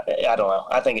 I don't know.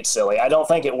 I think it's silly. I don't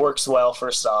think it works well,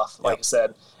 first off. Like I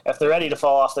said, if they're ready to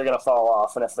fall off, they're going to fall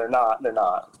off. And if they're not, they're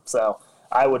not. So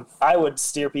I would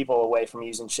steer people away from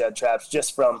using shed traps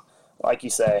just from, like you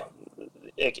say,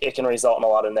 it can result in a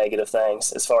lot of negative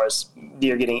things as far as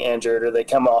deer getting injured, or they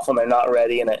come off when they're not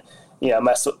ready and it,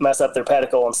 mess up their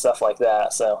pedicle and stuff like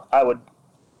that. So I would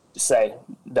say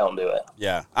don't do it.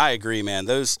 Yeah, I agree, man.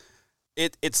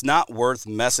 It's not worth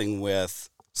messing with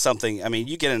something. I mean,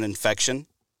 you get an infection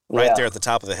right there at the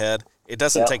top of the head. It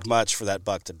doesn't take much for that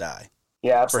buck to die.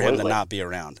 Yeah, absolutely. For him to not be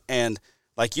around. And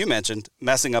like you mentioned,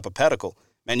 messing up a pedicle.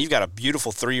 Man, you've got a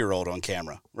beautiful 3-year-old on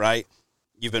camera, right?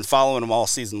 You've been following him all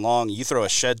season long. You throw a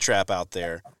shed trap out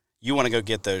there. You want to go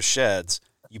get those sheds.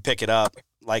 You pick it up.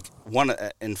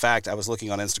 In fact, I was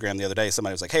looking on Instagram the other day.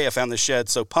 Somebody was like, hey, I found this shed,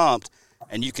 so pumped.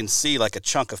 And you can see like a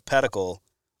chunk of pedicle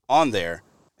on there.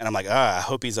 And I'm like, I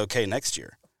hope he's okay next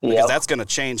year. Because that's going to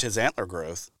change his antler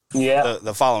growth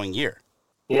the following year.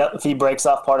 Yep, if he breaks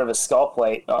off part of his skull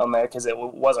plate on there because it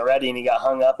wasn't ready and he got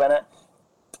hung up in it,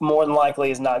 more than likely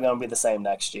he's not going to be the same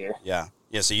next year. Yeah,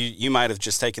 so you might have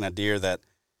just taken a deer that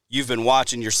you've been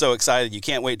watching, you're so excited, you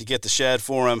can't wait to get the shed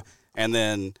for him, and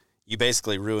then you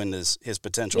basically ruined his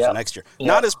potential for next year.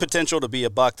 Not his potential to be a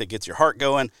buck that gets your heart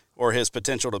going or his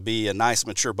potential to be a nice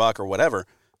mature buck or whatever,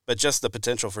 but just the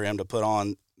potential for him to put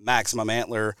on maximum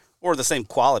antler or the same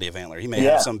quality of antler. He may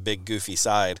have some big goofy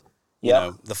side,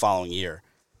 the following year.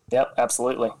 Yep,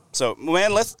 absolutely. So,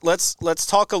 man, let's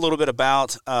talk a little bit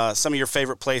about some of your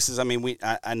favorite places. I mean,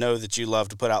 I know that you love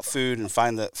to put out food and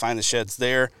find the sheds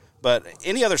there, but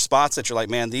any other spots that you're like,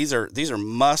 man, these are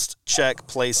must check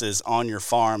places on your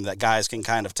farm that guys can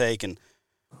kind of take and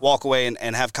walk away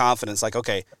and have confidence. Like,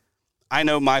 okay, I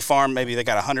know my farm, maybe they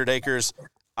got 100 acres.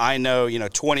 I know,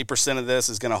 20% of this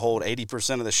is going to hold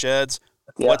 80% of the sheds.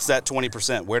 Yep. What's that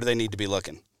 20%? Where do they need to be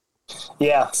looking?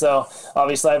 Yeah, so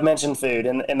obviously I've mentioned food,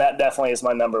 and that definitely is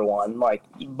my number one, like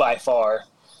by far.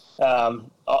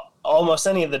 Almost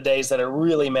any of the days that are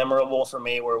really memorable for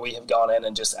me where we have gone in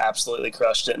and just absolutely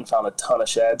crushed it and found a ton of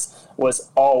sheds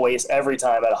was always, every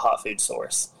time, at a hot food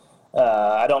source.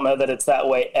 I don't know that it's that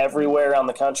way everywhere around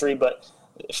the country, but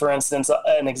for instance,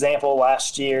 an example,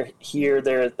 last year here,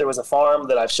 there was a farm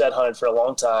that I've shed hunted for a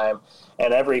long time,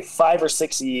 and every 5 or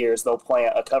 6 years they'll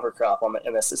plant a cover crop on it.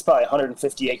 And it's probably a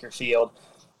 150-acre field,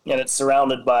 and it's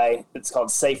surrounded by, it's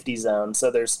called safety zone.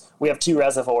 So we have 2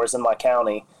 reservoirs in my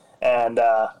county, and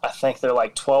I think they're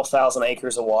like 12,000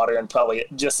 acres of water and probably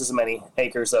just as many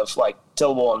acres of like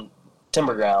tillable and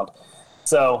timber ground.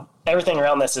 So everything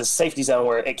around this is safety zone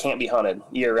where it can't be hunted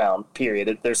year round,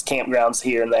 period. There's campgrounds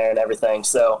here and there and everything.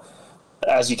 So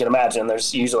as you can imagine,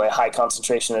 there's usually a high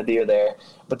concentration of deer there.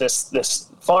 But this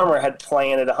farmer had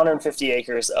planted 150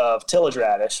 acres of tillage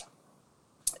radish.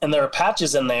 And there were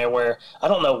patches in there where I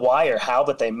don't know why or how,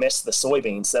 but they missed the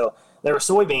soybeans. So there were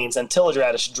soybeans and tillage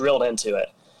radish drilled into it.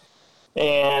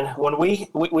 And when we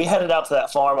headed out to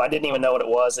that farm, I didn't even know what it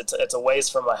was. It's a ways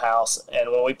from my house.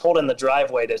 And when we pulled in the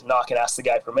driveway to knock and ask the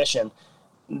guy permission,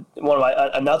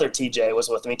 another TJ was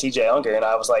with me, TJ Unger, and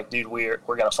I was like, dude, we're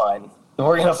gonna find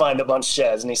a bunch of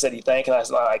sheds. And he said, you think? And I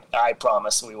was like, I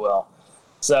promise we will.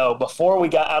 So before we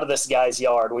got out of this guy's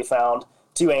yard, we found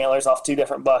 2 antlers off 2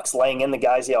 different bucks laying in the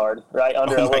guy's yard, right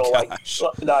under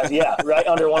right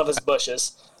under one of his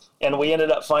bushes. And we ended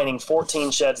up finding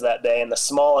 14 sheds that day, and the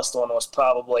smallest one was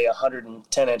probably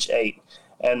 110-inch 8.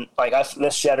 And like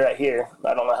this shed right here,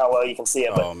 I don't know how well you can see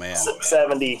it, but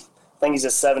 70, I think he's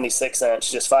just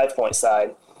 76-inch, just 5-point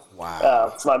side.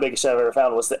 Wow. It's my biggest shed I've ever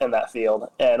found was in that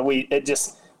field. And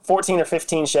 14 or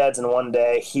 15 sheds in one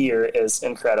day here is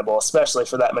incredible, especially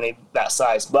for that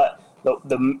size. But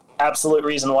the absolute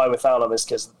reason why we found them is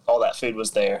because all that food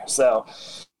was there. So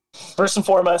first and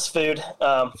foremost, food.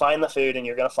 Find the food, and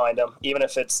you're going to find them. Even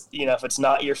if it's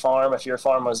not your farm, if your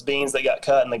farm was beans that got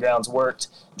cut and the ground's worked,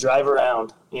 drive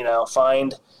around.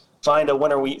 Find a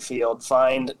winter wheat field,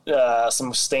 find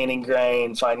some standing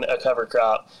grain, find a cover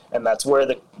crop, and that's where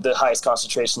the highest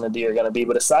concentration of deer are going to be.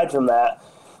 But aside from that,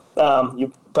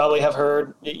 you probably have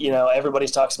heard, everybody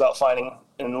talks about finding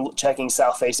and checking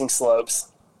south-facing slopes.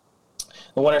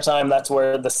 The wintertime, that's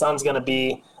where the sun's going to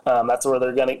be. That's where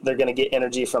they're going to get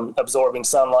energy from absorbing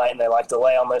sunlight, and they like to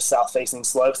lay on those south-facing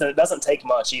slopes. And it doesn't take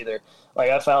much either. Like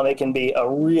I found, it can be a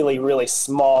really, really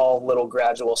small little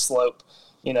gradual slope,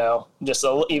 just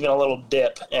even a little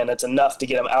dip, and it's enough to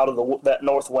get them out of that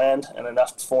north wind and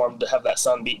enough for them to have that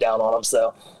sun beat down on them.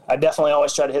 So I definitely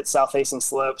always try to hit south-facing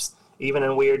slopes, even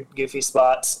in weird, goofy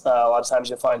spots. A lot of times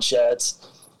you'll find sheds.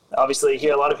 Obviously, you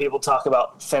hear a lot of people talk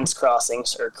about fence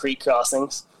crossings or creek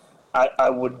crossings. I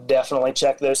would definitely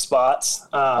check those spots.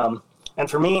 And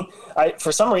for me,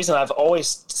 for some reason, I've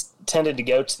always tended to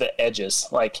go to the edges,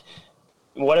 like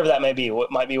whatever that may be.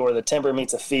 What might be where the timber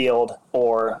meets a field,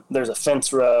 or there's a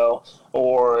fence row,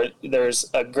 or there's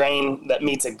a grain that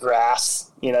meets a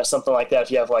grass, something like that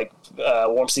if you have like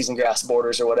warm season grass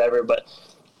borders or whatever. But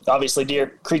obviously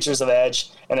deer creatures of edge,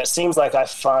 and it seems like I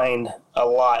find a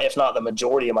lot, if not the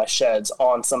majority of my sheds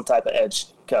on some type of edge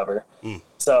cover.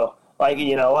 So like,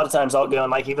 a lot of times I'll go and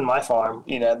like even my farm,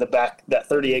 the back, that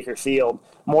 30-acre field,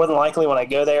 more than likely when I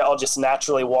go there, I'll just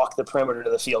naturally walk the perimeter to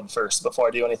the field first before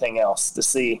I do anything else to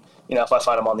see, if I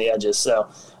find them on the edges. So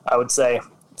I would say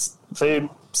food,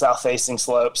 south-facing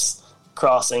slopes,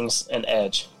 crossings, and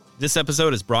edge. This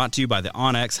episode is brought to you by the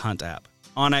onX Hunt app.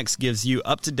 onX gives you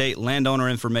up-to-date landowner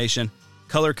information,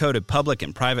 color-coded public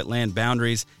and private land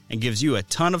boundaries, and gives you a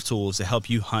ton of tools to help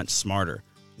you hunt smarter.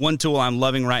 One tool I'm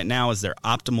loving right now is their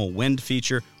optimal wind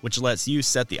feature, which lets you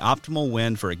set the optimal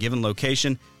wind for a given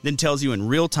location, then tells you in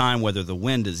real time whether the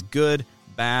wind is good,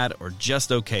 bad, or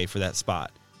just okay for that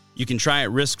spot. You can try it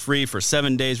risk-free for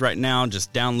 7 days right now.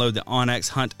 Just download the onX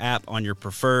Hunt app on your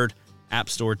preferred app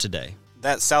store today.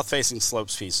 That south-facing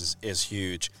slopes piece is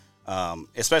huge,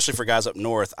 especially for guys up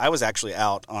north. I was actually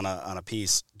out on a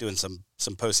piece doing some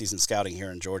postseason scouting here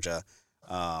in Georgia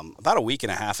about a week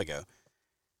and a half ago.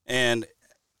 And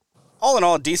all in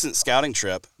all, a decent scouting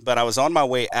trip, but I was on my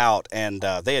way out, and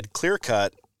they had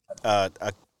clear-cut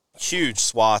a huge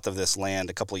swath of this land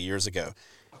a couple of years ago.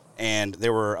 And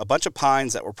there were a bunch of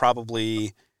pines that were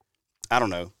probably,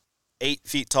 8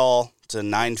 feet tall to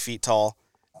 9 feet tall.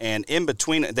 And in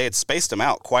between, they had spaced them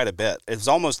out quite a bit. It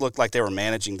almost looked like they were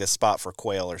managing this spot for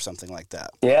quail or something like that.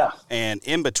 Yeah. And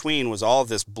in between was all of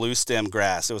this blue stem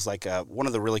grass. It was like one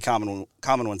of the really common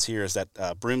ones here is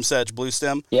that broom sedge blue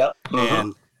stem. Yep.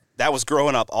 And that was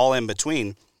growing up all in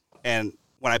between. And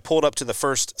when I pulled up to the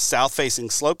first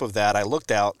south-facing slope of that, I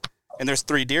looked out, and there's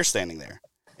 3 deer standing there.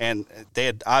 And they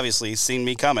had obviously seen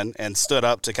me coming and stood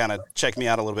up to kind of check me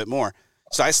out a little bit more.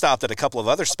 So I stopped at a couple of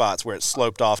other spots where it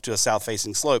sloped off to a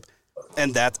south-facing slope,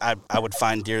 and that I would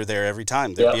find deer there every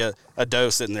time. There'd be a doe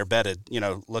sitting there bedded,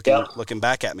 looking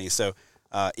back at me. So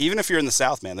Even if you're in the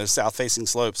South, man, those south-facing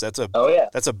slopes, that's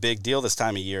a big deal this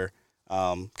time of year.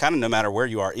 Kind of no matter where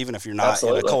you are, even if you're not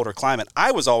in a colder climate.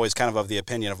 I was always kind of the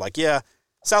opinion of like, yeah,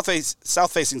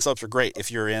 south-facing slopes are great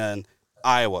if you're in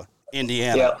Iowa,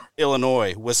 Indiana,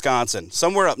 Illinois, Wisconsin,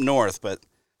 somewhere up north. But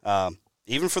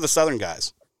even for the southern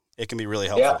guys, it can be really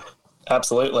helpful. Yeah,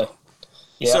 absolutely.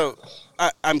 Yeah. So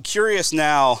I'm curious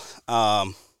now.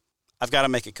 I've got to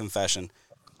make a confession.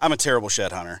 I'm a terrible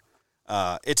shed hunter.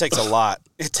 It takes a lot.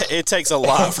 It takes a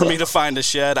lot for me to find a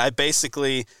shed.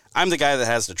 I'm the guy that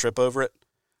has to trip over it.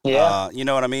 Yeah. You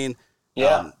know what I mean?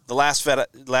 Yeah. The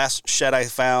last shed I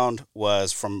found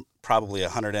was from probably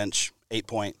 100-inch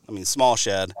 8-point. Small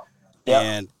shed. Yeah.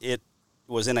 And it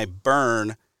was in a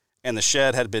burn, and the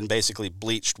shed had been basically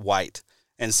bleached white.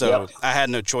 And so I had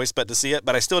no choice but to see it,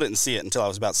 but I still didn't see it until I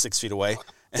was about 6 feet away.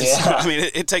 And so,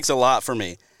 it takes a lot for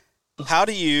me. How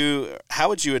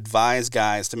would you advise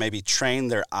guys to maybe train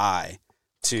their eye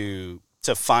to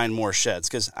find more sheds?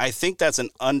 Because I think that's an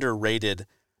underrated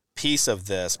piece of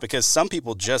this, because some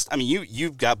people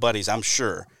you've got buddies, I'm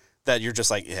sure, that you're just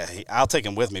like, yeah, I'll take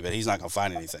him with me, but he's not going to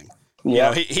find anything.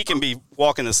 Yeah. He can be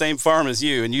walking the same farm as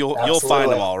you, and you'll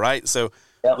find them all, right? So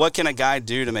what can a guy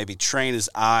do to maybe train his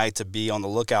eye to be on the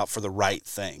lookout for the right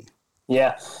thing?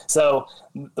 Yeah. So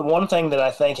the one thing that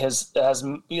I think has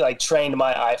like trained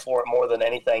my eye for it more than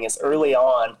anything is early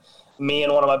on, me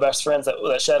and one of my best friends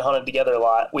that shed hunted together a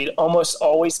lot, we'd almost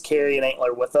always carry an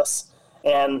antler with us.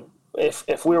 And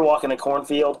if we were walking a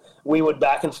cornfield, we would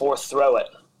back and forth throw it,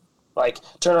 like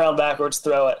turn around backwards,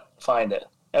 throw it, find it,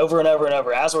 over and over and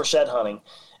over as we're shed hunting.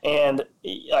 And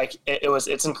like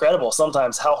it's incredible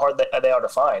sometimes how hard they are to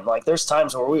find. Like there's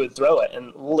times where we would throw it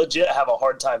and legit have a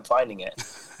hard time finding it.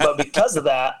 But because of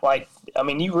that,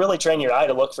 you really train your eye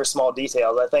to look for small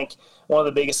details. I think one of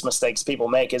the biggest mistakes people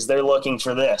make is they're looking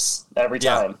for this every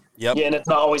time. Yep. Yeah, and it's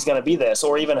not always going to be this,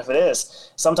 or even if it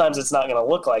is, sometimes it's not going to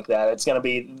look like that. It's going to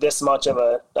be this much of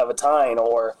a tine,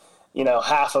 or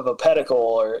half of a pedicle,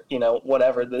 or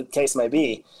whatever the case may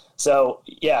be. So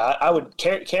yeah, I would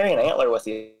carry an antler with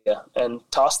you and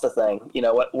toss the thing.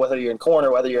 Whether you're in corn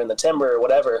or whether you're in the timber or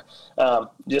whatever,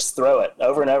 just throw it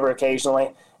over and over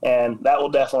occasionally. And that will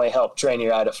definitely help train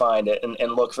your eye to find it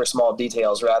and look for small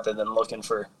details rather than looking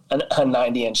for a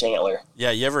 90-inch antler.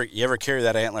 Yeah, you ever carry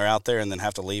that antler out there and then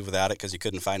have to leave without it because you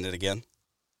couldn't find it again?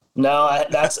 No, I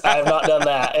have not done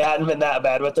that. It hadn't been that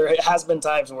bad, but there has been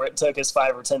times where it took us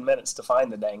 5 or 10 minutes to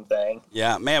find the dang thing.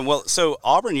 Yeah, man. Well, so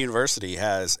Auburn University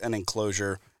has an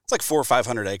enclosure. It's like 400 or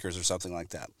 500 acres or something like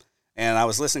that. And I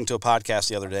was listening to a podcast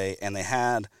the other day, and they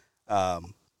had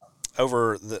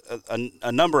over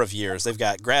a number of years, they've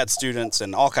got grad students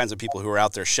and all kinds of people who are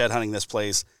out there shed hunting this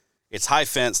place. It's high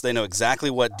fence. They know exactly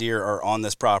what deer are on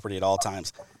this property at all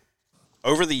times.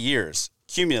 Over the years,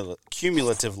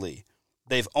 cumulatively,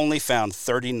 they've only found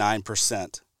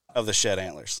 39% of the shed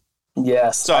antlers.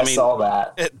 Yes, so, I saw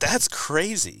that. That's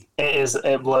crazy.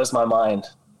 It blows my mind.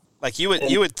 Like you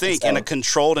would think in a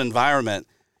controlled environment,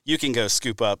 you can go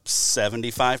scoop up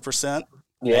 75%,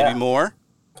 maybe more.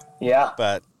 Yeah.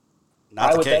 But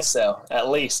not the case. I would think so, at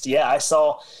least. Yeah, I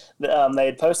saw they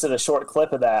had posted a short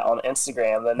clip of that on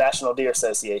Instagram, the National Deer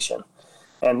Association.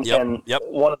 And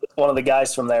one of the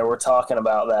guys from there were talking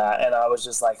about that, and I was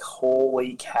just like,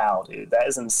 holy cow, dude, that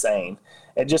is insane.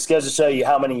 It just goes to show you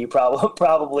how many you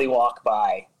probably walk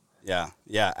by. Yeah,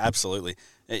 absolutely.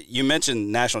 You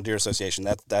mentioned National Deer Association.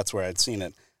 That's where I'd seen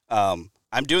it.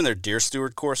 I'm doing their Deer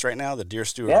Steward course right now, the Deer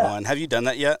Steward 1. Have you done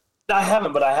that yet? I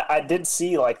haven't, but I did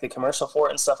see like the commercial for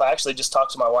it and stuff. I actually just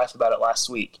talked to my wife about it last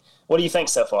week. What do you think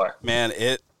so far? Man,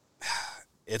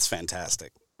 it's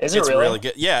fantastic. Is it really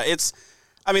good? Yeah,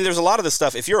 there's a lot of the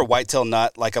stuff. If you're a whitetail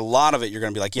nut, like a lot of it, you're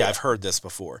going to be like, yeah, I've heard this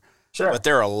before. Sure. But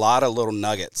there are a lot of little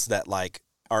nuggets that like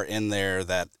are in there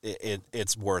that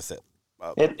it's worth it.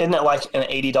 Isn't it like an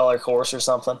 $80 course or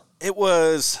something? It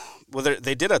was. Well,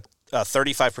 they did a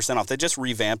 35% off. They just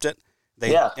revamped it.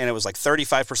 And it was like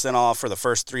 35% off for the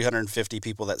first 350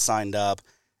 people that signed up.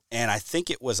 And I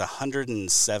think it was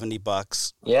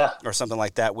 $170 or something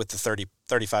like that with the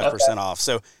 35% off.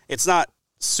 So it's not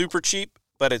super cheap,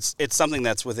 but it's something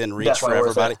that's within reach for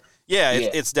everybody.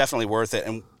 It's definitely worth it.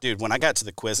 And dude, when I got to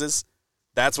the quizzes,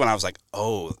 that's when I was like,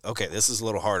 oh, okay, this is a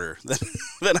little harder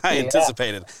than I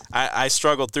anticipated. I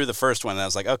struggled through the first one, and I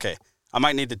was like, okay, I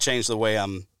might need to change the way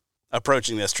I'm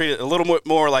approaching this. Treat it a little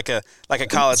more like a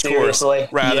college course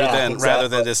rather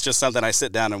than it's just something I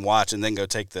sit down and watch and then go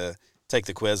take the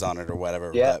quiz on it or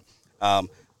whatever. Yeah. But, all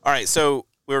right, so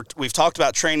we've talked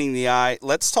about training the eye.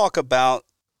 Let's talk about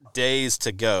days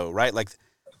to go, right? Like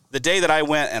the day that I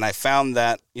went and I found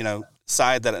that,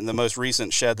 side that in the most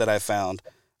recent shed that I found,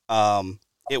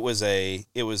 it was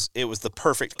the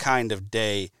perfect kind of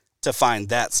day to find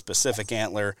that specific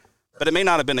antler, but it may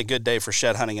not have been a good day for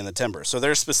shed hunting in the timber. So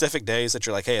there's specific days that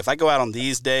you're like, hey, if I go out on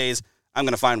these days, I'm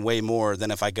going to find way more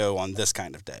than if I go on this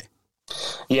kind of day.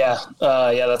 Yeah,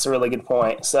 that's a really good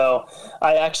point. So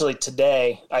I actually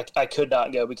today I could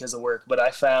not go because of work, but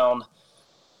I found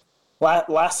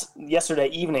yesterday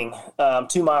evening,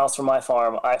 2 miles from my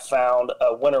farm, I found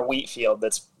a winter wheat field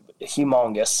that's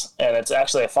humongous, and it's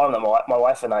actually a farm that my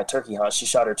wife and I turkey hunt. She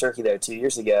shot her turkey there 2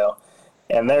 years ago,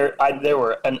 and there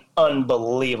were an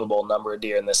unbelievable number of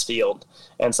deer in this field.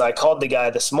 And so I called the guy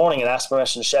this morning and asked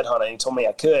permission to shed hunt, and he told me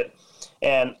I could.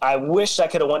 And I wished I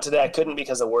could have went today. I couldn't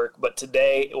because of work, but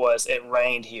today it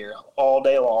rained here all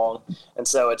day long. And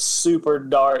so it's super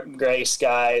dark, gray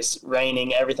skies,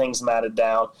 raining, everything's matted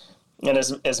down. And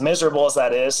as miserable as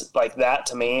that is, like that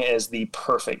to me is the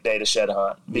perfect day to shed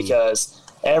hunt because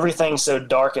everything's so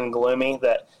dark and gloomy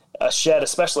that a shed,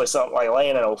 especially something like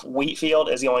laying in a wheat field,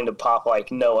 is going to pop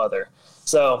like no other.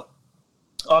 So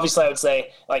obviously I would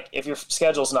say, like, if your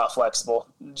schedule's not flexible,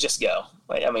 just go.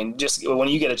 Like, I mean, just when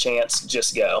you get a chance,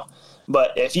 just go.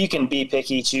 But if you can be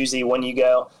picky, choosy when you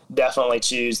go, definitely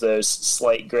choose those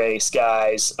slate gray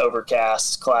skies,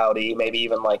 overcast, cloudy, maybe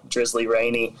even like drizzly,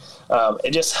 rainy.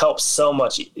 It just helps so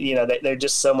much. You know, they're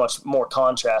just so much more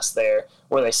contrast there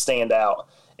where they stand out.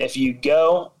 If you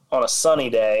go on a sunny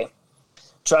day,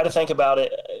 try to think about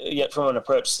it yet from an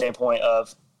approach standpoint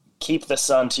of keep the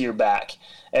sun to your back.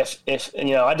 If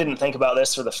you know, I didn't think about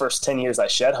this for the first 10 years I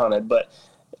shed hunted, but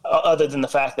other than the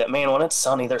fact that, man, when it's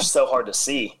sunny, they're so hard to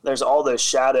see. There's all those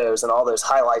shadows and all those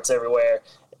highlights everywhere.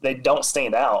 They don't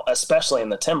stand out, especially in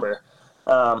the timber.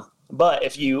 But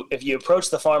if you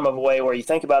approach the farm of a way where you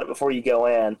think about it before you go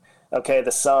in, okay,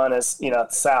 the sun is, you know,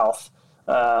 south.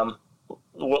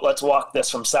 Let's walk this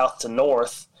from south to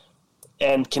north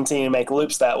and continue to make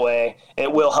loops that way.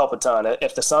 It will help a ton.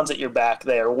 If the sun's at your back,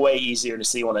 they are way easier to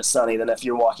see when it's sunny than if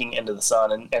you're walking into the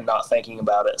sun and not thinking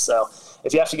about it. So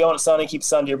if you have to go when it's sunny, keep the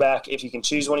sun to your back. If you can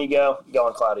choose when you go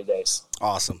on cloudy days.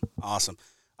 Awesome.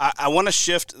 I want to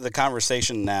shift the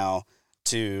conversation now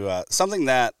to something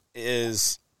that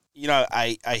is, you know,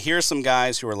 I hear some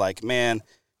guys who are like, man,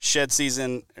 shed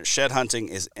hunting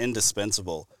is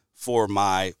indispensable for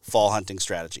my fall hunting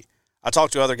strategy. I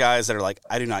talk to other guys that are like,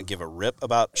 I do not give a rip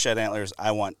about shed antlers. I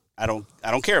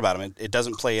don't care about them. It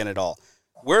doesn't play in at all.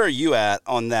 Where are you at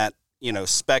on that, you know,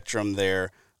 spectrum there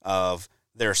of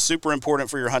they're super important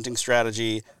for your hunting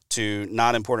strategy to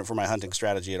not important for my hunting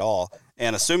strategy at all?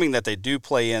 And assuming that they do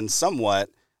play in somewhat,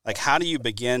 like, how do you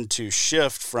begin to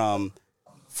shift from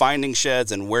finding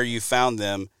sheds and where you found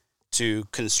them to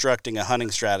constructing a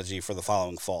hunting strategy for the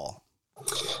following fall?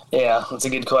 Yeah, that's a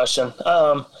good question.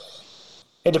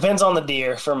 It depends on the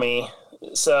deer for me.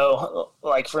 So,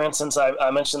 like, for instance,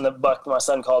 I mentioned the buck my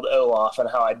son called Olaf and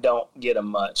how I don't get him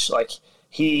much. Like,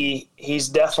 he's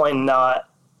definitely not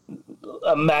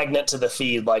a magnet to the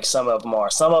feed like some of them are.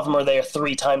 Some of them are there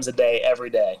 3 times a day, every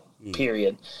day,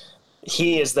 period.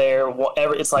 He is there.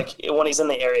 It's like when he's in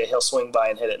the area, he'll swing by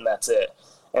and hit it, and that's it.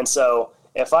 And so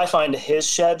if I find his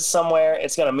shed somewhere,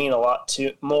 it's going to mean a lot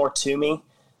more to me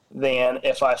than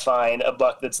if I find a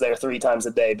buck that's there 3 times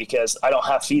a day, because I don't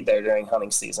have feed there during hunting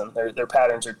season. Their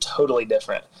patterns are totally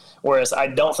different. Whereas I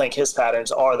don't think his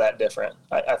patterns are that different.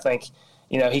 I think,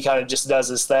 you know, he kind of just does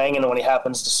his thing, and when he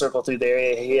happens to circle through the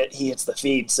area, he hits the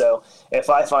feed. So if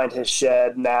I find his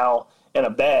shed now in a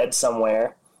bed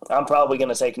somewhere, I'm probably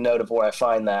going to take note of where I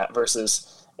find that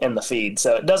versus in the feed.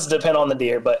 So it does depend on the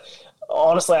deer, but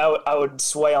honestly, I would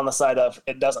sway on the side of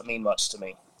it doesn't mean much to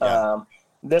me. Yeah.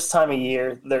 This time of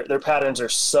year, their patterns are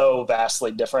so vastly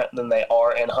different than they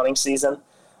are in hunting season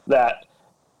that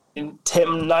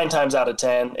 9 times out of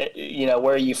 10, you know,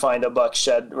 where you find a buck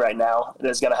shed right now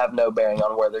is going to have no bearing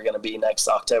on where they're going to be next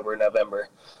October, November.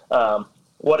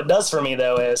 What it does for me,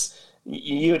 though, is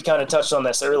you had kind of touched on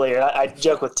this earlier. I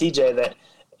joke with TJ that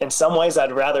in some ways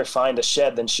I'd rather find a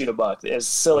shed than shoot a buck, as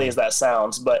silly as that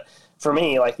sounds. But for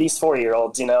me, like these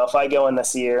 4-year-olds, you know, if I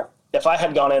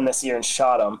had gone in this year and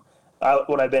shot them,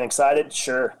 would I have been excited?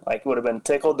 Sure. Like, would have been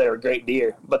tickled. They were great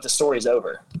deer, but the story's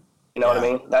over. You know what I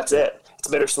mean? That's it. It's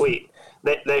bittersweet.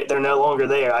 They're no longer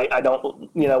there. I don't,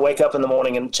 you know, wake up in the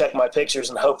morning and check my pictures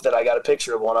and hope that I got a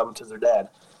picture of one of them because they're dead.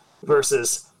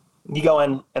 Versus you go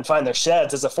in and find their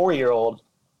sheds as a 4-year-old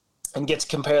and get to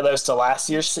compare those to last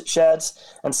year's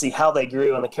sheds and see how they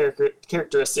grew and the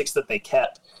characteristics that they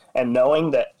kept. And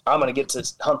knowing that I'm going to get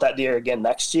to hunt that deer again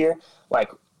next year, like,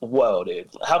 whoa, dude,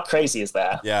 how crazy is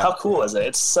that? Yeah. How cool is it?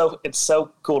 It's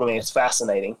so cool to me. It's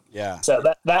fascinating. Yeah. So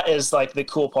that is like the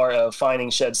cool part of finding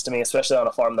sheds to me, especially on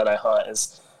a farm that I hunt,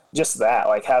 is just that,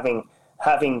 like having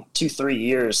having 2-3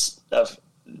 years of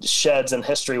sheds and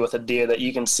history with a deer that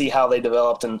you can see how they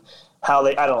developed and how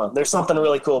they, I don't know, there's something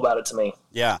really cool about it to me.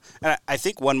 Yeah. And I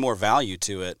think one more value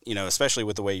to it, you know, especially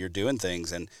with the way you're doing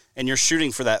things and you're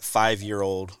shooting for that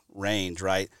 5-year-old range,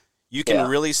 right? You can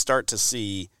really start to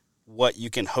see what you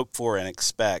can hope for and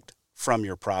expect from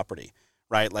your property,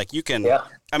 right? Like you can,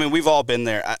 I mean, we've all been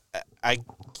there.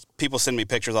 People send me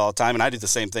pictures all the time, and I do the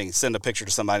same thing. Send a picture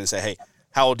to somebody and say, hey,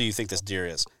 how old do you think this deer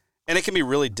is? And it can be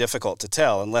really difficult to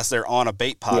tell unless they're on a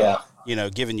bait pod, you know,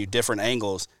 giving you different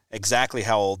angles, exactly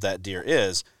how old that deer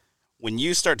is. When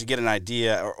you start to get an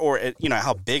idea or you know,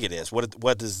 how big it is,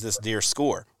 what does this deer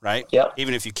score, right? Yep.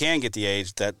 Even if you can get the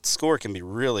age, that score can be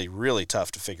really, really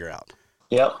tough to figure out.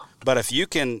 Yep. But if you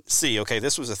can see, okay,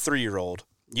 this was a 3-year-old,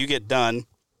 you get done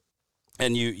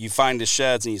and you find the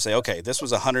sheds and you say, okay, this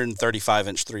was a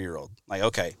 135-inch 3-year-old. Like,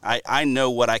 okay, I know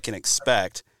what I can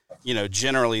expect. You know,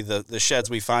 generally the sheds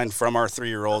we find from our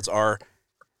 3-year-olds are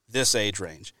this age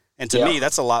range. And to me,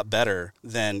 that's a lot better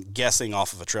than guessing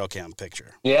off of a trail cam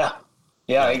picture. Yeah.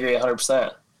 Yeah, I agree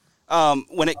 100%.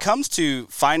 When it comes to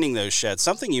finding those sheds,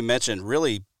 something you mentioned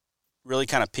really, really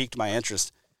kind of piqued my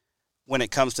interest when it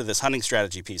comes to this hunting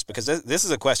strategy piece, because this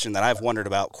is a question that I've wondered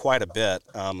about quite a bit,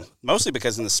 mostly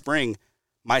because in the spring,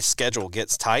 my schedule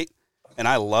gets tight and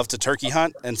I love to turkey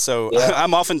hunt. And so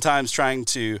I'm oftentimes trying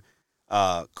to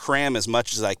cram as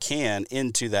much as I can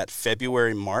into that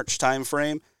February, March time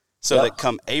frame so that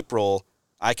come April,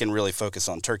 I can really focus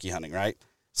on turkey hunting, right?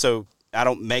 So I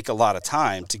don't make a lot of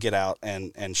time to get out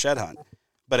and shed hunt.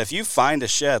 But if you find a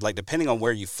shed, like depending on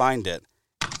where you find it,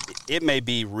 it may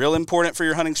be real important for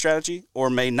your hunting strategy or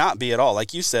may not be at all.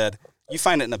 Like you said, you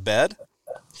find it in a bed,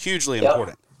 hugely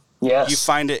important. Yes. You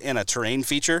find it in a terrain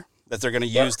feature that they're going to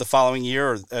use the following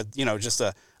year, or you know, just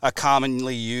a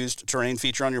commonly used terrain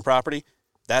feature on your property.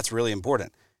 That's really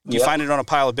important. You find it on a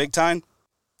pile of big tine.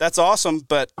 That's awesome,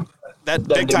 but that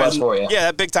big tine,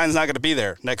 that big tine's not going to be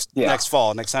there next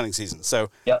fall, next hunting season. So,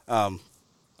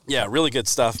 really good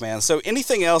stuff, man. So,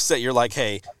 anything else that you're like,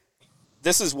 hey,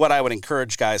 this is what I would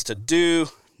encourage guys to do,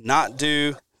 not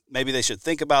do. Maybe they should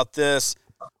think about this,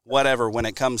 whatever. When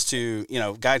it comes to, you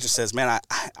know, guy just says, man,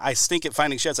 I stink at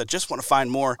finding sheds. I just want to find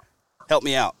more. Help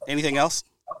me out. Anything else?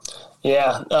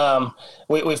 Yeah,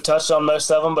 we've touched on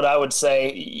most of them, but I would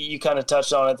say you kind of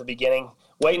touched on it at the beginning.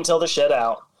 Wait until they're shed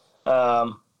out.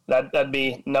 That'd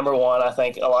be number one. I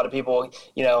think a lot of people,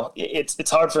 you know,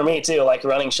 it's hard for me too. Like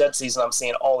running shed season, I'm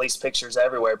seeing all these pictures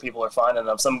everywhere. People are finding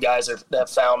them. Some guys have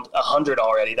found 100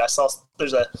 already. I saw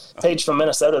there's a page from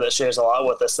Minnesota that shares a lot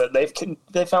with us that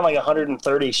they've found like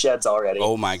 130 sheds already.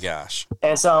 Oh my gosh!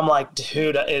 And so I'm like,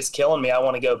 dude, it's killing me. I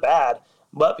want to go bad,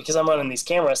 but because I'm running these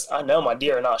cameras, I know my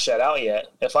deer are not shed out yet.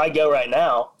 If I go right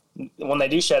now, when they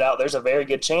do shed out, there's a very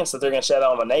good chance that they're going to shed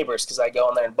out on my neighbors because I go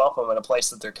in there and bump them in a place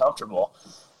that they're comfortable.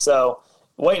 So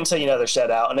wait until you know they're shed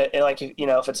out. And like, you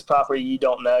know, if it's a property you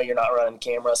don't know, you're not running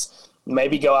cameras,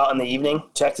 maybe go out in the evening,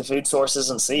 check the food sources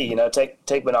and see, you know, take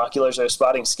binoculars or a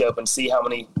spotting scope and see how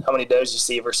many does you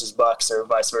see versus bucks or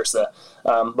vice versa.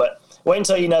 But wait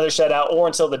until you know they're shed out or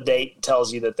until the date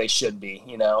tells you that they should be,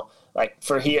 you know. Like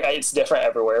for here, it's different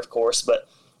everywhere, of course. But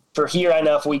for here, I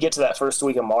know if we get to that first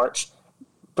week of March,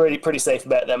 pretty safe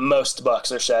bet that most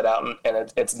bucks are shed out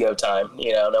and it's go time,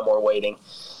 you know, no more waiting.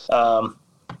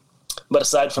 But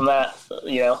aside from that,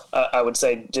 you know, I would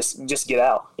say just get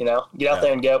out, you know, get out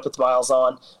there and go, put the miles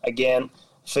on. Again,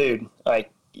 food.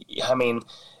 Like, I mean,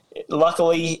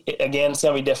 luckily, again, it's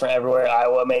going to be different everywhere.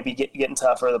 Iowa may be getting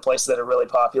tougher, the places that are really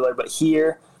popular. But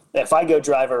here, if I go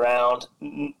drive around,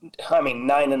 I mean,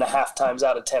 9.5 times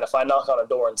out of 10, if I knock on a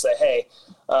door and say, hey,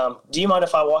 do you mind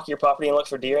if I walk your property and look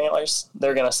for deer antlers?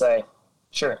 They're going to say,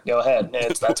 sure, go ahead.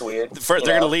 That's weird. They're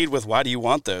going to lead with, why do you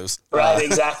want those? Right,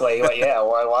 exactly. Well, yeah,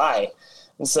 why?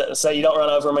 And so you don't run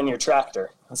over them in your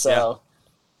tractor. So,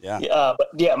 but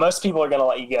yeah, most people are going to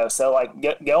let you go. So, like,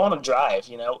 go on a drive,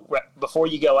 you know, before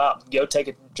you go out, go take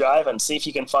a drive and see if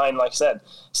you can find, like I said,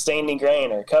 standing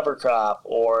grain or cover crop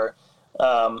or,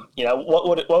 you know, what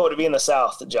would it be in the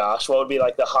South, Josh? What would be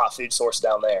like the hot food source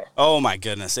down there? Oh my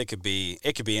goodness. It could be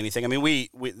anything. I mean, we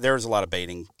there's a lot of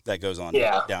baiting that goes on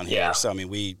down here. Yeah. So, I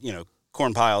mean, you know,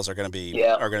 corn piles are going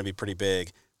to be pretty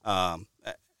big.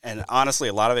 And honestly,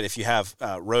 a lot of it, if you have,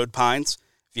 road pines,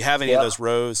 if you have any of those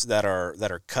rows that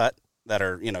are cut, that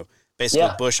are, you know, basically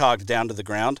bush hogged down to the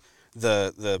ground,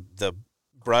 the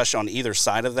brush on either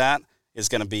side of that is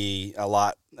going to be a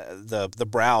lot, the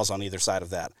browse on either side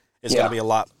of that is going to be a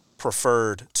lot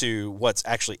preferred to what's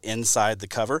actually inside the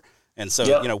cover. And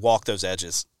so, you know, walk those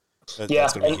edges. And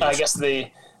I guess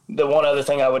the one other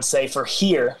thing I would say for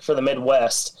here, for the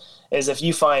Midwest, is if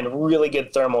you find really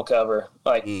good thermal cover,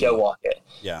 like go walk it.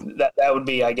 Yeah. That would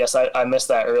be, I guess I missed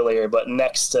that earlier, but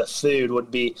next to food would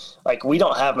be like, we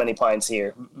don't have many pines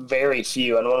here, very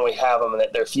few. And when we have them,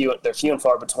 they're few and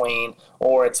far between,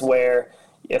 or it's where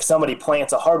if somebody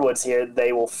plants a hardwoods here,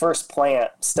 they will first plant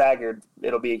staggered.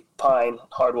 It'll be pine,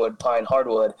 hardwood,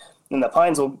 and the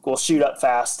pines will shoot up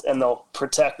fast, and they'll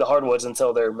protect the hardwoods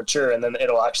until they're mature, and then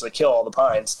it'll actually kill all the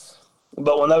pines.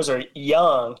 But when those are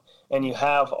young and you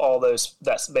have all those,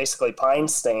 that's basically pine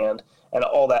stand and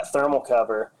all that thermal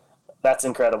cover, that's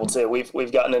incredible too.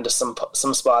 We've gotten into some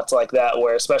spots like that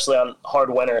where, especially on hard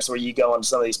winters, where you go into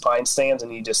some of these pine stands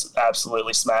and you just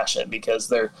absolutely smash it because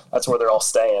that's where they're all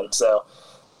staying. So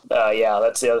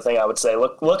that's the other thing I would say.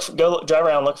 Go drive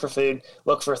around, look for food,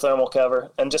 look for thermal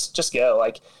cover, and just go.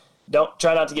 Like, don't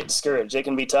try not to get discouraged. It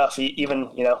can be tough. Even,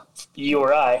 you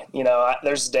or I,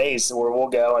 there's days where we'll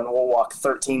go and we'll walk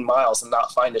 13 miles and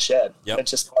not find a shed. Yep.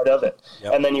 It's just part of it.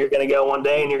 Yep. And then you're going to go one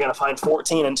day and you're going to find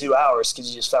 14 in 2 hours because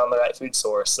you just found the right food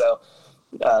source. So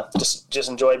just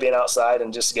enjoy being outside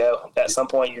and just go. At some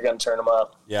point, you're going to turn them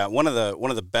up. Yeah. One of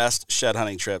the best shed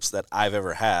hunting trips that I've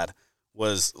ever had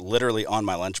was literally on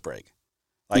my lunch break.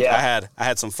 Like, I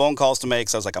had some phone calls to make.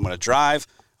 So I was like, I'm going to drive.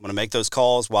 I'm going to make those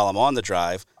calls while I'm on the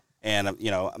drive. And,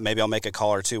 maybe I'll make a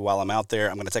call or two while I'm out there.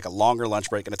 I'm going to take a longer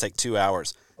lunch break, going to take 2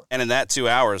 hours. And in that 2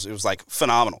 hours, it was like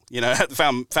phenomenal. I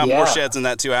found more sheds in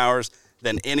that 2 hours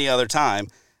than any other time.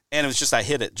 And it was just, I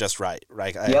hit it just right.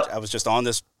 Right. I was just on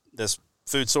this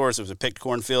food source. It was a picked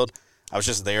cornfield. I was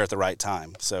just there at the right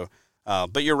time. So,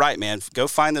 but you're right, man. Go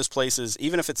find those places.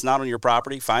 Even if it's not on your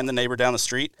property, find the neighbor down the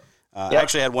street. I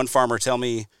actually had one farmer tell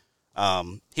me,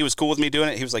 he was cool with me doing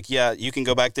it. He was like, yeah, you can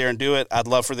go back there and do it. I'd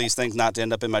love for these things not to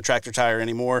end up in my tractor tire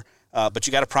anymore. But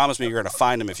you got to promise me you're going to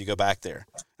find them if you go back there.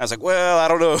 I was like, well, I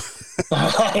don't know.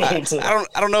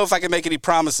 I don't know if I can make any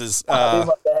promises. I'll do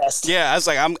my best. Yeah. I was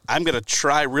like, I'm going to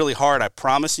try really hard. I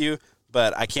promise you,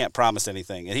 but I can't promise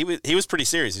anything. And he was pretty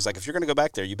serious. He's like, if you're going to go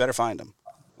back there, you better find them.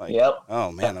 Like, yep.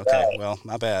 Oh man. Okay. Right. Well,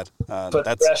 my bad. Put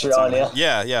the pressure on you.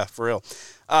 Yeah. For real.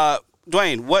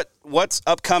 Dwayne, what's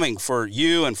upcoming for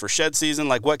you and for shed season?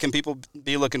 Like, what can people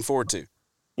be looking forward to?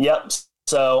 Yep.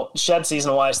 So shed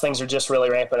season wise, things are just really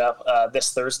ramping up.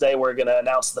 This Thursday, we're going to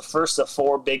announce the first of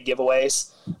 4 big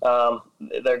giveaways.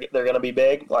 They're going to be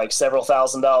big, like several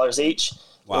 $1,000s each.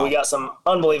 Wow. We got some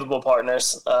unbelievable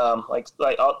partners. Like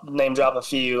I'll name drop a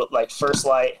few, like First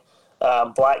Light,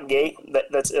 Blackgate.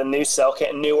 That's a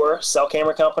newer cell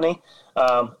camera company.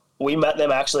 We met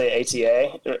them actually at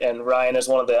ATA, and Ryan is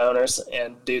one of the owners.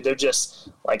 And dude, they're just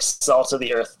like salt of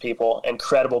the earth people,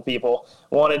 incredible people.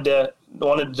 Wanted to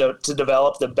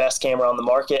develop the best camera on the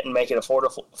market and make it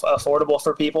affordable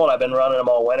for people. And I've been running them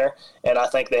all winter, and I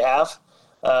think they have.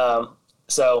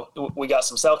 So we got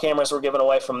some cell cameras we're giving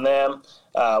away from them.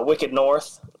 Wicked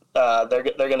North, they're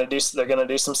gonna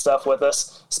do some stuff with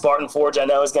us. Spartan Forge, I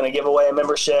know, is gonna give away a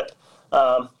membership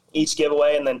each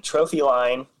giveaway, and then Trophy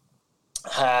Line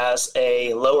has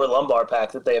a lower lumbar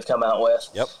pack that they have come out with.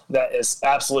 Yep. That is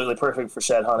absolutely perfect for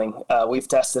shed hunting. We've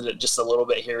tested it just a little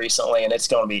bit here recently, and it's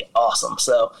going to be awesome.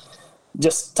 So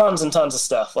just tons and tons of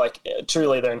stuff. Like,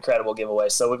 truly, they're incredible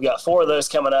giveaways. So we've got 4 of those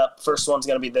coming up. First one's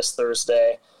going to be this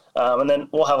Thursday. And then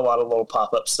we'll have a lot of little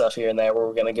pop-up stuff here and there where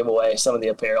we're going to give away some of the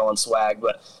apparel and swag.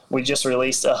 But we just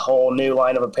released a whole new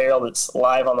line of apparel that's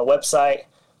live on the website.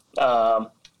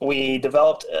 We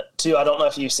developed, too, I don't know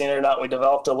if you've seen it or not, we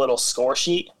developed a little score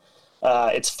sheet.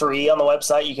 It's free on the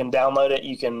website. You can download it.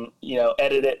 You can,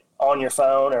 edit it on your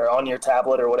phone or on your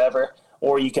tablet or whatever,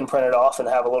 or you can print it off and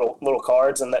have a little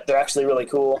cards, and they're actually really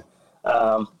cool.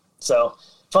 So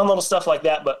fun little stuff like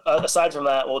that. But aside from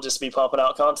that, we'll just be pumping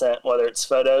out content, whether it's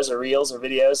photos or reels or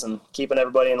videos, and keeping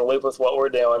everybody in the loop with what we're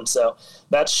doing. So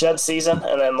that's shed season.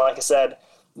 And then, like I said,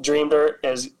 Dream Dirt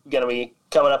is going to be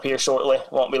coming up here shortly.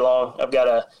 Won't be long. I've got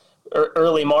a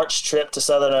early March trip to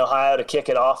Southern Ohio to kick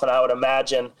it off, and I would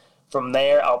imagine from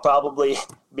there I'll probably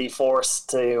be forced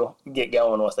to get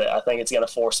going with it. I think it's going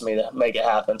to force me to make it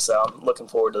happen, so I'm looking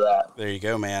forward to that. There you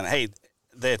go, man. Hey,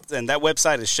 and that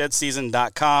website is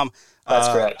shedseason.com. That's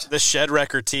correct. The Shed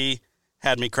Wrecker tee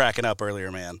had me cracking up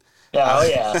earlier, man. Oh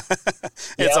yeah.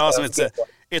 It's awesome.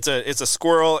 It's a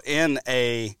squirrel in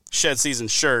a Shed Season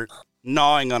shirt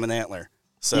gnawing on an antler.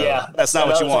 So yeah, that's not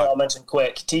what you want. I'll mention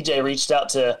quick. TJ reached out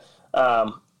to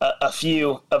a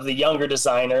few of the younger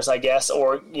designers, I guess,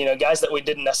 or guys that we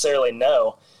didn't necessarily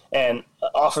know, and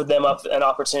offered them up an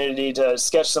opportunity to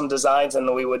sketch some designs,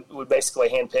 and we would basically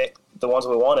handpick the ones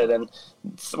we wanted. And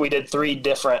we did three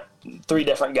different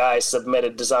guys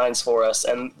submitted designs for us,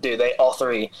 and dude, they all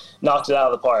three knocked it out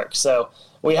of the park. So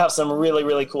we have some really,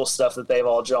 really cool stuff that they've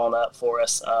all drawn up for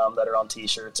us that are on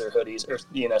T-shirts or hoodies or,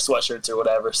 sweatshirts or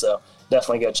whatever. So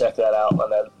definitely go check that out,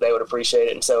 and they would appreciate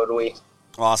it, and so would we.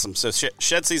 Awesome. So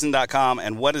shedseason.com,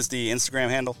 and what is the Instagram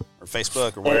handle or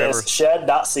Facebook or wherever? It's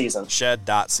shed.season.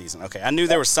 Shed.season. Okay. I knew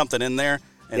there was something in there,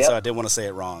 and so I didn't want to say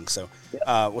it wrong. So,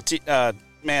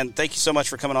 man, thank you so much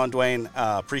for coming on, Dwayne.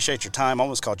 Appreciate your time. I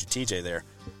almost called you TJ there.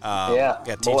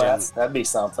 TJ. Boy, that'd be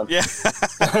something. Yeah.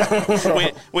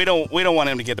 we don't want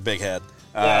him to get a big head.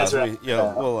 That's right.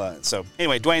 So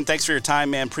anyway, Dwayne, thanks for your time,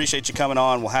 man. Appreciate you coming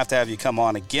on. We'll have to have you come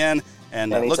on again.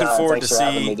 And looking forward to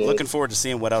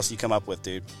seeing what else you come up with,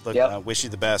 dude. Wish you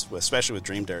the best, especially with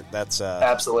Dream Dirt. That's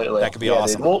absolutely, that could be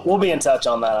awesome. Dude. We'll be in touch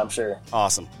on that, I'm sure.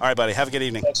 Awesome. All right, buddy. Have a good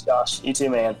evening. Thanks, Josh. You too,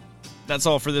 man. That's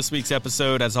all for this week's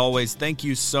episode. As always, thank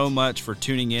you so much for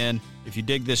tuning in. If you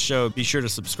dig this show, be sure to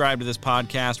subscribe to this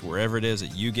podcast wherever it is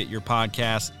that you get your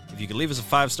podcasts. If you could leave us a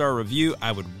 5-star review,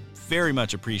 I would very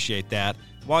much appreciate that.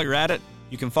 While you're at it,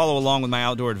 you can follow along with my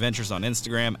outdoor adventures on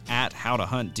Instagram at How to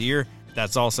Hunt Deer.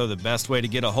 That's also the best way to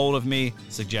get a hold of me,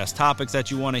 suggest topics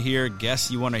that you want to hear, guests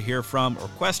you want to hear from, or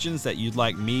questions that you'd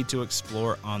like me to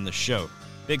explore on the show.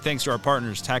 Big thanks to our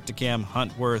partners Tactacam,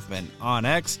 Huntworth, and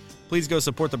OnX. Please go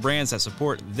support the brands that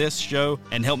support this show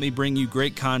and help me bring you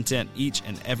great content each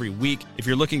and every week. If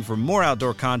you're looking for more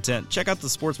outdoor content, check out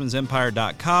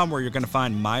thesportsmansempire.com, where you're going to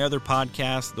find my other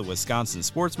podcast, The Wisconsin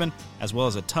Sportsman, as well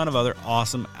as a ton of other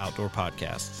awesome outdoor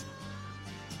podcasts.